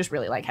think I just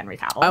really like Henry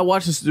Cavill. I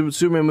watched the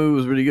Superman movie. It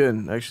was really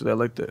good. Actually, I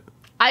liked it.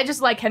 I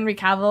just like Henry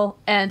Cavill,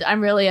 and I'm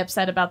really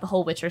upset about the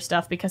whole Witcher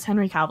stuff because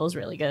Henry Cavill's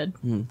really good.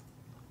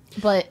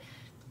 But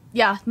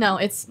yeah, no,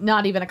 it's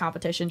not even a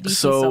competition. DC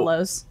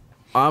solos.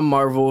 I'm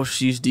Marvel.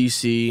 She's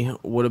DC.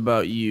 What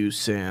about you,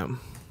 Sam?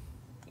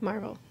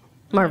 Marvel.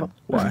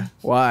 Why?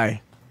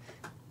 Why?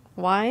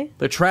 Why?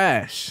 They're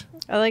trash.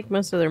 I like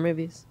most of their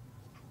movies.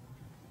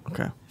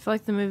 Okay. I feel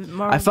like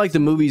the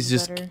movies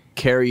just better.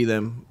 carry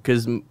them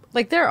because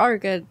Like, there are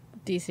good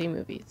DC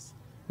movies,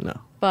 no.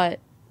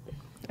 but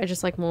I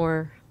just like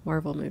more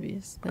Marvel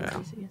movies than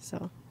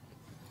DC.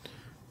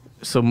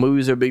 So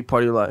movies are a big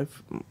part of your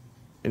life,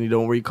 and you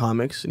don't read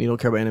comics, and you don't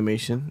care about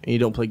animation, and you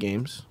don't play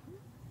games.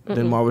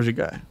 Then Marvel's your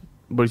guy.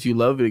 But if you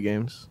love video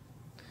games,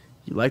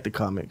 you like the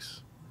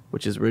comics,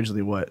 which is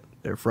originally what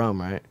they're from,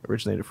 right?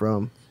 Originated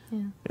from.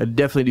 Yeah. I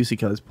definitely do see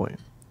Kelly's point.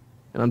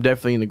 And I'm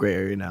definitely in the gray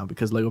area now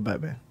because Lego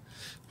Batman.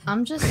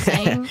 I'm just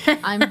saying,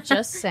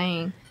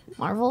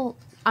 Marvel.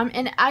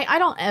 I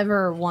don't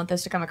ever want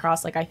this to come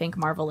across like I think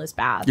Marvel is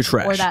bad. You're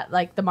trash. Or that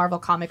like the Marvel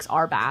comics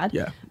are bad.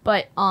 Yeah.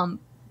 But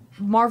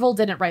Marvel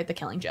didn't write The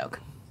Killing Joke.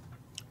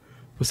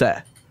 What's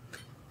that?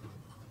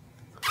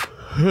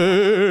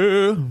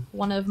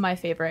 One of my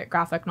favorite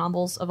graphic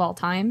novels of all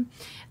time.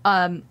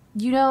 Batgirl,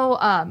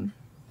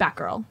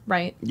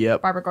 right?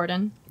 Yep. Barbara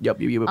Gordon. Yep.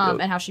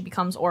 And how she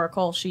becomes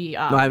Oracle. She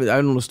No, I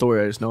don't know the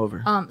story. I just know of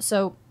her.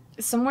 So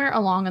somewhere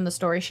along in the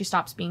story, she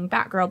stops being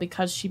Batgirl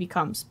because she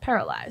becomes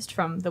paralyzed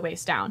from the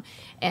waist down.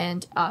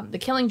 And The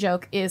Killing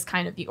Joke is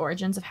kind of the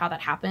origins of how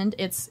that happened.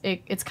 It's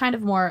kind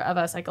of more of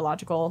a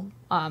psychological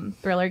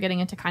thriller,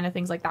 getting into kind of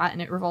things like that,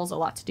 and it revolves a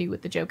lot to do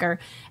with the Joker.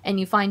 And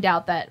you find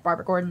out that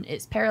Barbara Gordon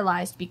is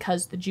paralyzed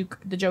because the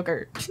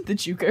Joker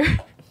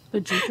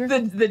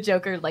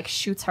like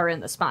shoots her in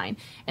the spine.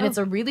 And it's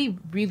a really,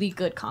 really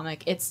good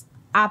comic. It's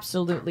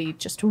absolutely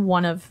just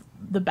one of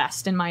the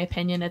best in my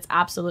opinion. It's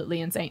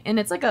absolutely insane, and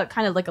it's like a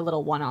kind of like a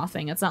little one-off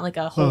thing. It's not like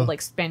a whole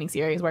like spanning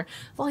series where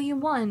volume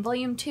 1,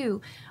 volume 2.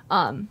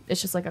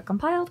 It's just like a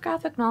compiled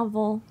graphic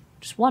novel,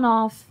 just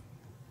one-off.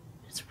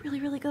 It's really,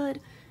 really good.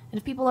 And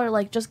if people are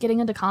like just getting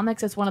into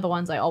comics, it's one of the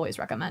ones I always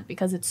recommend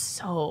because it's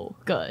so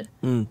good.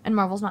 And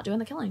Marvel's not doing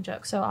The Killing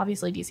Joke, so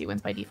obviously DC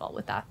wins by default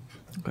with that.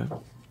 Okay.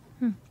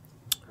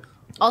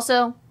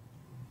 Also,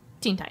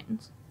 Teen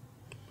Titans.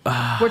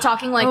 We're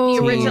talking like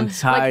the original, Teen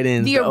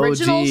Titans, the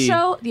original OG.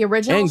 show. The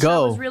original And show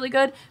Go. was really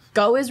good.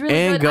 Go is really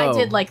And good. I Go.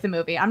 did like the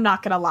movie. I'm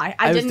not gonna lie.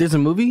 I didn't. There's a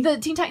movie? The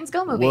Teen Titans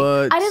Go movie.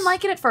 What? I didn't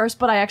like it at first,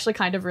 but I actually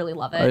kind of really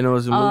love it. I know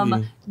it's a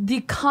movie.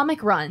 The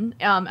comic run,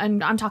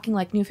 and I'm talking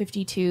like New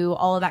 52,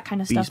 all of that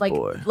kind of stuff. Beast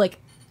Boy. Like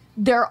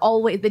they're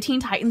always, the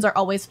Teen Titans are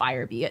always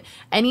fire, be it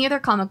any of their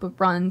comic book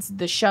runs,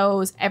 the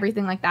shows,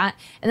 everything like that.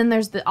 And then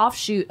there's the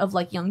offshoot of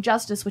like Young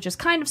Justice, which is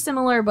kind of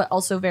similar but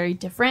also very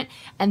different.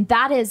 And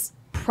that is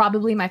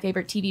probably my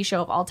favorite TV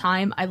show of all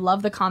time. I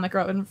love the comic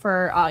run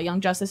for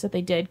Young Justice that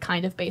they did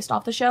kind of based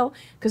off the show,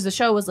 because the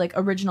show was like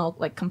original,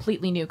 like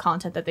completely new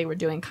content that they were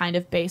doing kind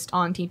of based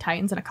on Teen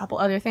Titans and a couple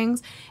other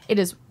things. It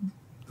is,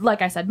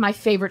 like I said, my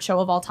favorite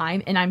show of all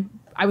time, and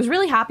I was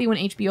really happy when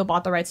HBO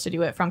bought the rights to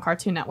do it from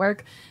Cartoon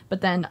Network,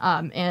 but then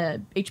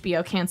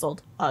HBO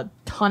canceled a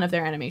ton of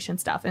their animation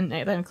stuff, and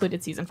that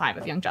included season 5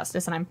 of Young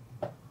Justice, and I'm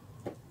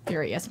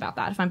furious about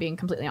that, if I'm being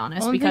completely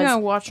honest. Only thing because I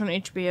watch on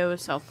HBO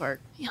is South Park.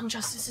 Young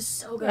Justice is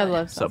so good. I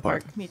love South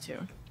Park. Me too.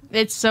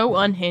 It's so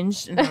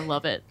unhinged, and I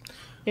love it.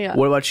 Yeah.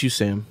 What about you,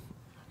 Sam?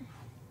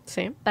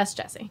 Sam? That's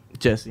Jesse.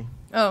 Jesse?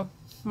 Oh,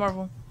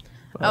 Marvel.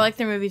 I like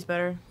their movies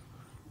better.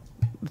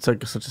 It's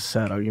like such a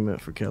sad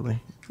argument for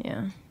Kelly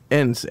Yeah.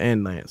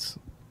 and Lance.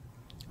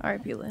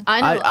 R.I.P. Lynn.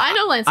 I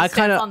know Lance's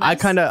stance on this. I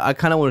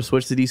kind of want to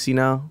switch to DC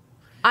now.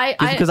 I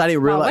Just because I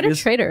didn't Wow, realize what a this.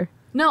 traitor.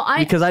 No,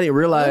 because I didn't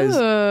realize.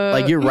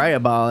 Like, you're right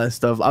about all that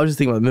stuff. I was just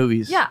thinking about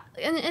movies. Yeah,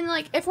 and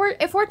like if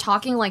we're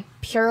talking like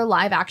pure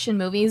live action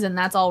movies and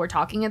that's all we're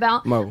talking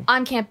about, Marvel.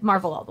 I'm Camp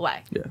Marvel all the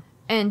way. Yeah.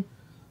 And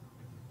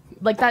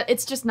like that,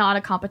 it's just not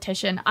a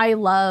competition. I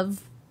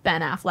love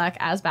Ben Affleck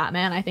as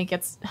Batman. I think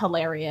it's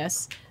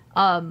hilarious.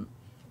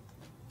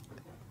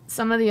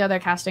 Some of the other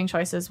casting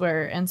choices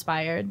were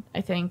inspired,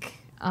 I think.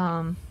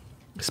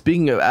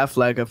 Speaking of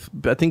Affleck,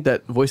 I think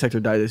that voice actor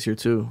died this year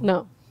too.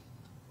 No.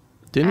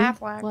 Didn't he?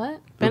 Affleck.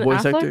 What? The Ben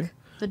voice Affleck? actor?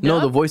 The No,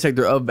 the duck? voice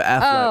actor of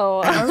Affleck.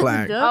 Oh.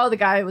 Affleck. Oh, the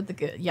guy with the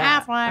good.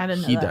 Yeah, Affleck. I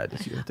didn't know He that. died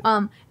this year. I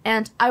think.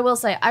 And I will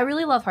say, I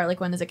really love Harley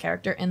Quinn as a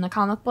character in the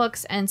comic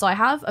books, and so I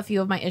have a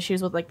few of my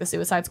issues with like the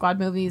Suicide Squad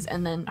movies,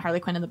 and then Harley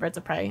Quinn and the Birds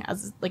of Prey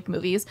as like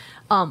movies.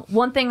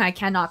 One thing I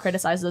cannot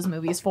criticize those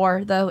movies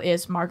for though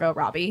is Margot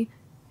Robbie.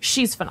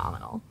 She's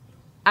phenomenal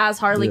as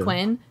Harley Yeah.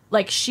 Quinn.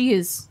 Like she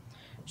is.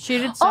 She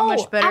did so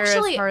much better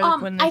actually, as Harley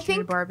Quinn than I she think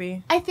did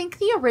Barbie. I think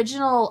the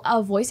original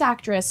voice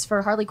actress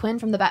for Harley Quinn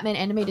from the Batman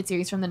animated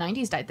series from the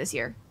 90s died this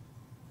year.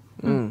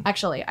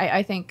 Actually,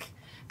 I think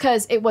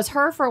because it was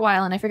her for a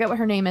while, and I forget what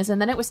her name is,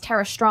 and then it was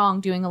Tara Strong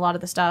doing a lot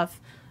of the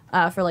stuff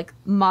for like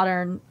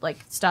modern like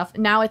stuff.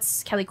 Now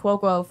it's Kelly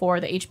Cuoco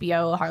for the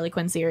HBO Harley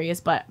Quinn series,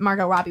 but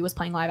Margot Robbie was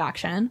playing live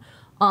action.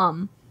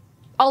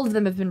 All of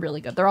them have been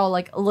really good. They're all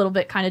like a little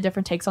bit kind of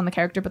different takes on the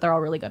character, but they're all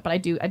really good. But I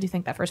do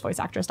think that first voice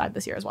actress died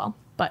this year as well.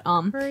 But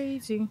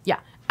Crazy. yeah,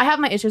 I have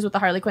my issues with the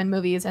Harley Quinn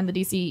movies and the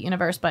DC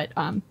universe, but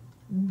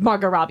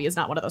Margot Robbie is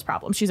not one of those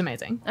problems. She's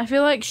amazing. I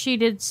feel like she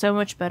did so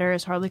much better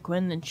as Harley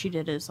Quinn than she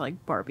did as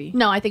like Barbie.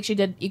 No, I think she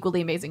did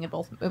equally amazing in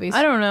both movies.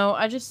 I don't know.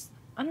 I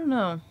don't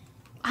know.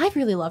 I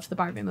really loved the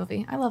Barbie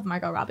movie. I love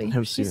Margot Robbie.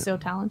 Haven't seen She's it. so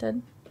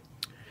talented.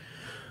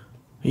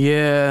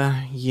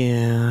 Yeah.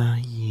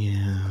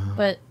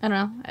 But I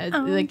don't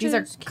know. Like these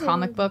are just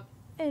comic book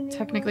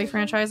technically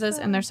franchises,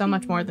 and they're so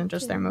much more than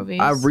just their movies.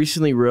 I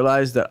recently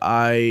realized that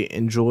I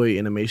enjoy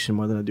animation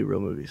more than I do real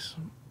movies.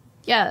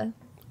 Yeah.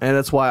 And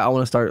that's why I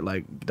want to start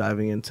like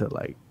diving into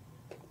like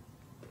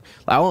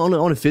I want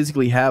to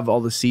physically have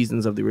all the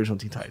seasons of the original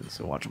Teen Titans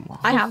and watch them all.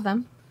 I have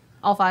them.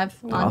 All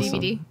 5 on Awesome.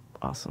 DVD.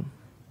 Awesome.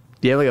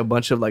 Do you have like a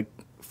bunch of like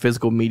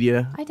physical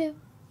media? I do.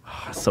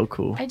 That's so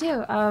cool. I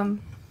do.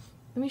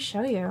 Let me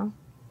show you.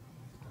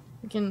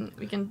 We can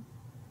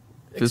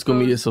Physical expose-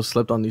 media is so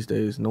slept on these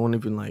days. No one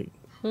even like.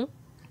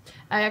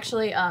 I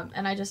actually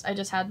and I just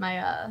had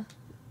my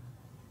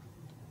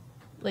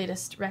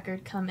latest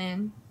record come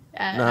in.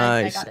 And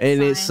I Nice. got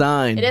And it's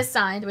signed. It is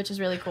signed, which is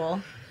really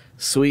cool.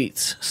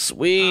 Sweet.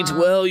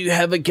 Well, you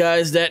have it,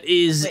 guys. That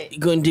is Wait.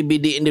 going to be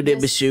the end of the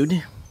This-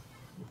 episode.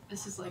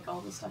 This is like all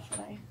the stuff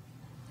that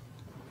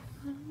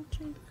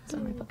it's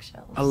on my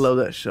bookshelves. I love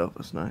that shelf.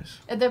 That's nice.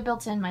 They're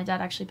built in. My dad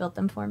actually built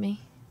them for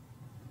me.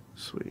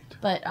 Sweet.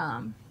 But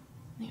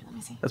here, let me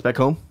see. That's back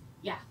home?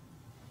 Yeah.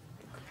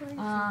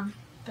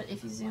 But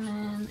if you zoom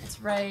in, it's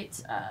right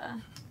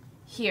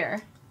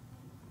here.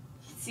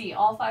 See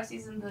all 5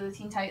 seasons of the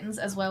Teen Titans,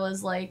 as well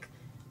as like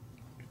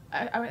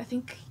I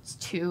think it's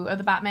 2 of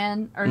the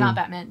Batman, or not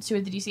Batman, 2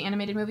 of the DC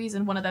animated movies,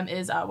 and one of them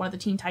is one of the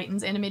Teen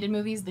Titans animated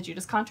movies, the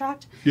Judas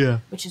Contract. Yeah.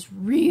 Which is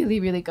really,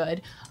 really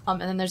good.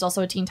 And then there's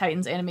also a Teen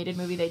Titans animated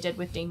movie they did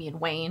with Damian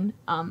Wayne,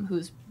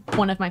 who's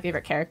one of my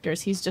favorite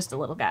characters. He's just a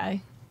little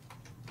guy.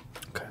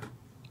 Okay.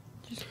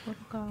 Just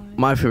little guy.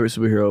 My favorite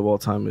superhero of all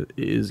time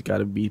is got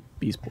to be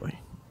Beast Boy.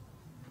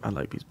 I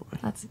like Beast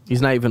Boy.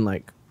 He's not even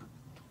like.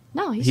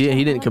 No, he's He chill. I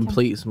didn't like him.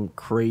 complete some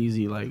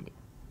crazy like,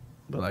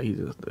 but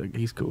like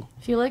he's cool.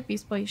 If you like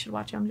Beast Boy, you should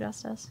watch Young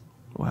Justice.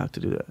 We'll have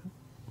to do that.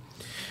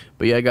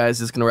 But yeah, guys,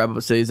 this is gonna wrap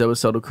up today's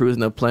episode of Cruising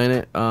the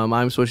Planet.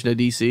 I'm switching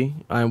to DC.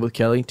 I'm with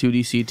Kelly. 2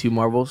 DC, 2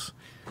 Marvels.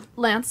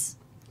 Lance.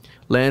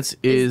 Lance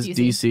is DC.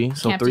 DC.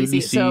 So Camp 3 DC,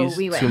 DCs, so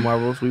we win. 2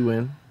 Marvels. We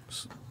win.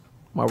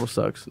 Marvel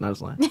sucks. Not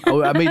just lying.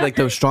 I made like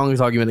the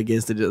strongest argument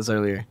against it just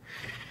earlier.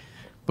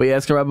 But yeah,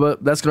 that's gonna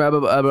wrap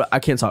up. I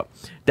can't talk.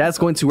 That's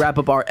going to wrap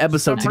up our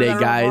episode today,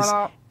 guys.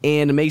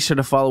 And make sure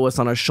to follow us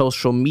on our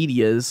social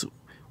medias,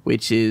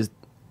 which is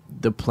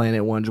the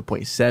Planet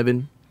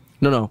 100.7.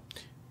 No.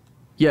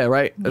 Yeah,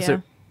 right. That's Yeah.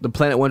 it. The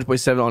Planet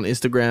 100.7 on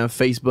Instagram,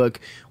 Facebook.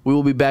 We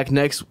will be back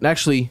next.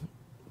 Actually,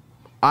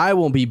 I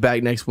won't be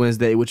back next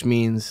Wednesday, which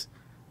means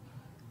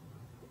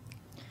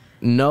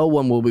no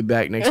one will be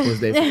back next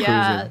Wednesday for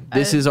Yeah, Cruising.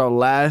 This is our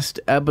last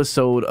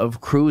episode of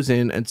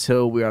Cruising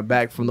until we are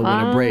back from the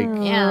winter break.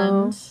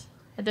 And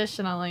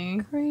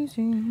additionally,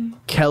 Crazy.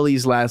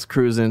 Kelly's last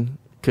Cruising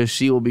because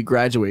she will be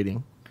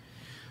graduating.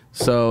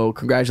 So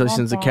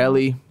congratulations to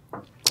Kelly.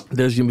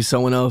 There's going to be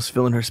someone else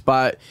filling her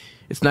spot.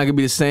 It's not going to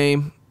be the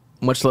same.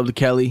 Much love to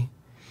Kelly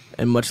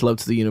and much love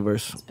to the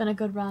universe. it's been a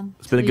good run.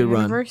 It's been a good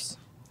run. Universe.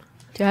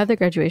 Do you have the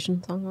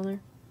graduation song on there?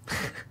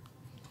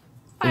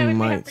 We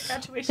might.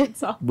 graduation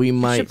song. We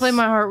might. Should play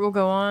My Heart Will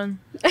Go On.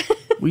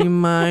 We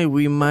might.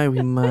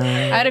 I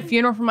had a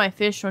funeral for my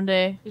fish one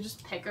day. You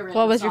just pick a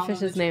What was your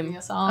fish's name?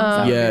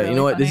 Yeah, you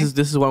know what? This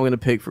is what I'm gonna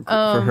pick for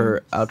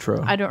her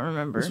outro. I don't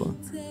remember. This one.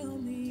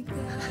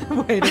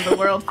 Weight of the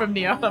World from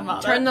Neo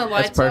Automata. Turn the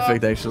lights That's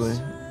perfect, off. actually.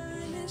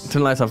 Turn the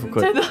lights off real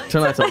quick.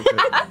 Turn the lights off real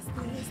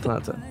quick.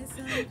 Not to.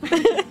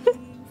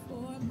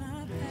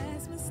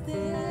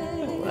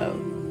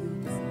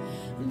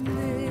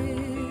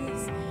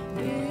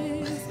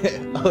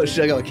 Oh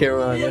shit! I got my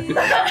camera on.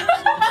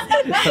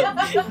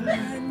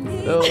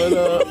 Oh, what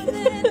up?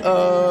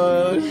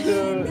 Oh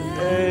shit!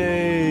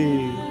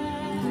 Hey.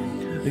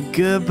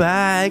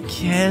 Goodbye,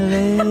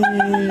 Kelly.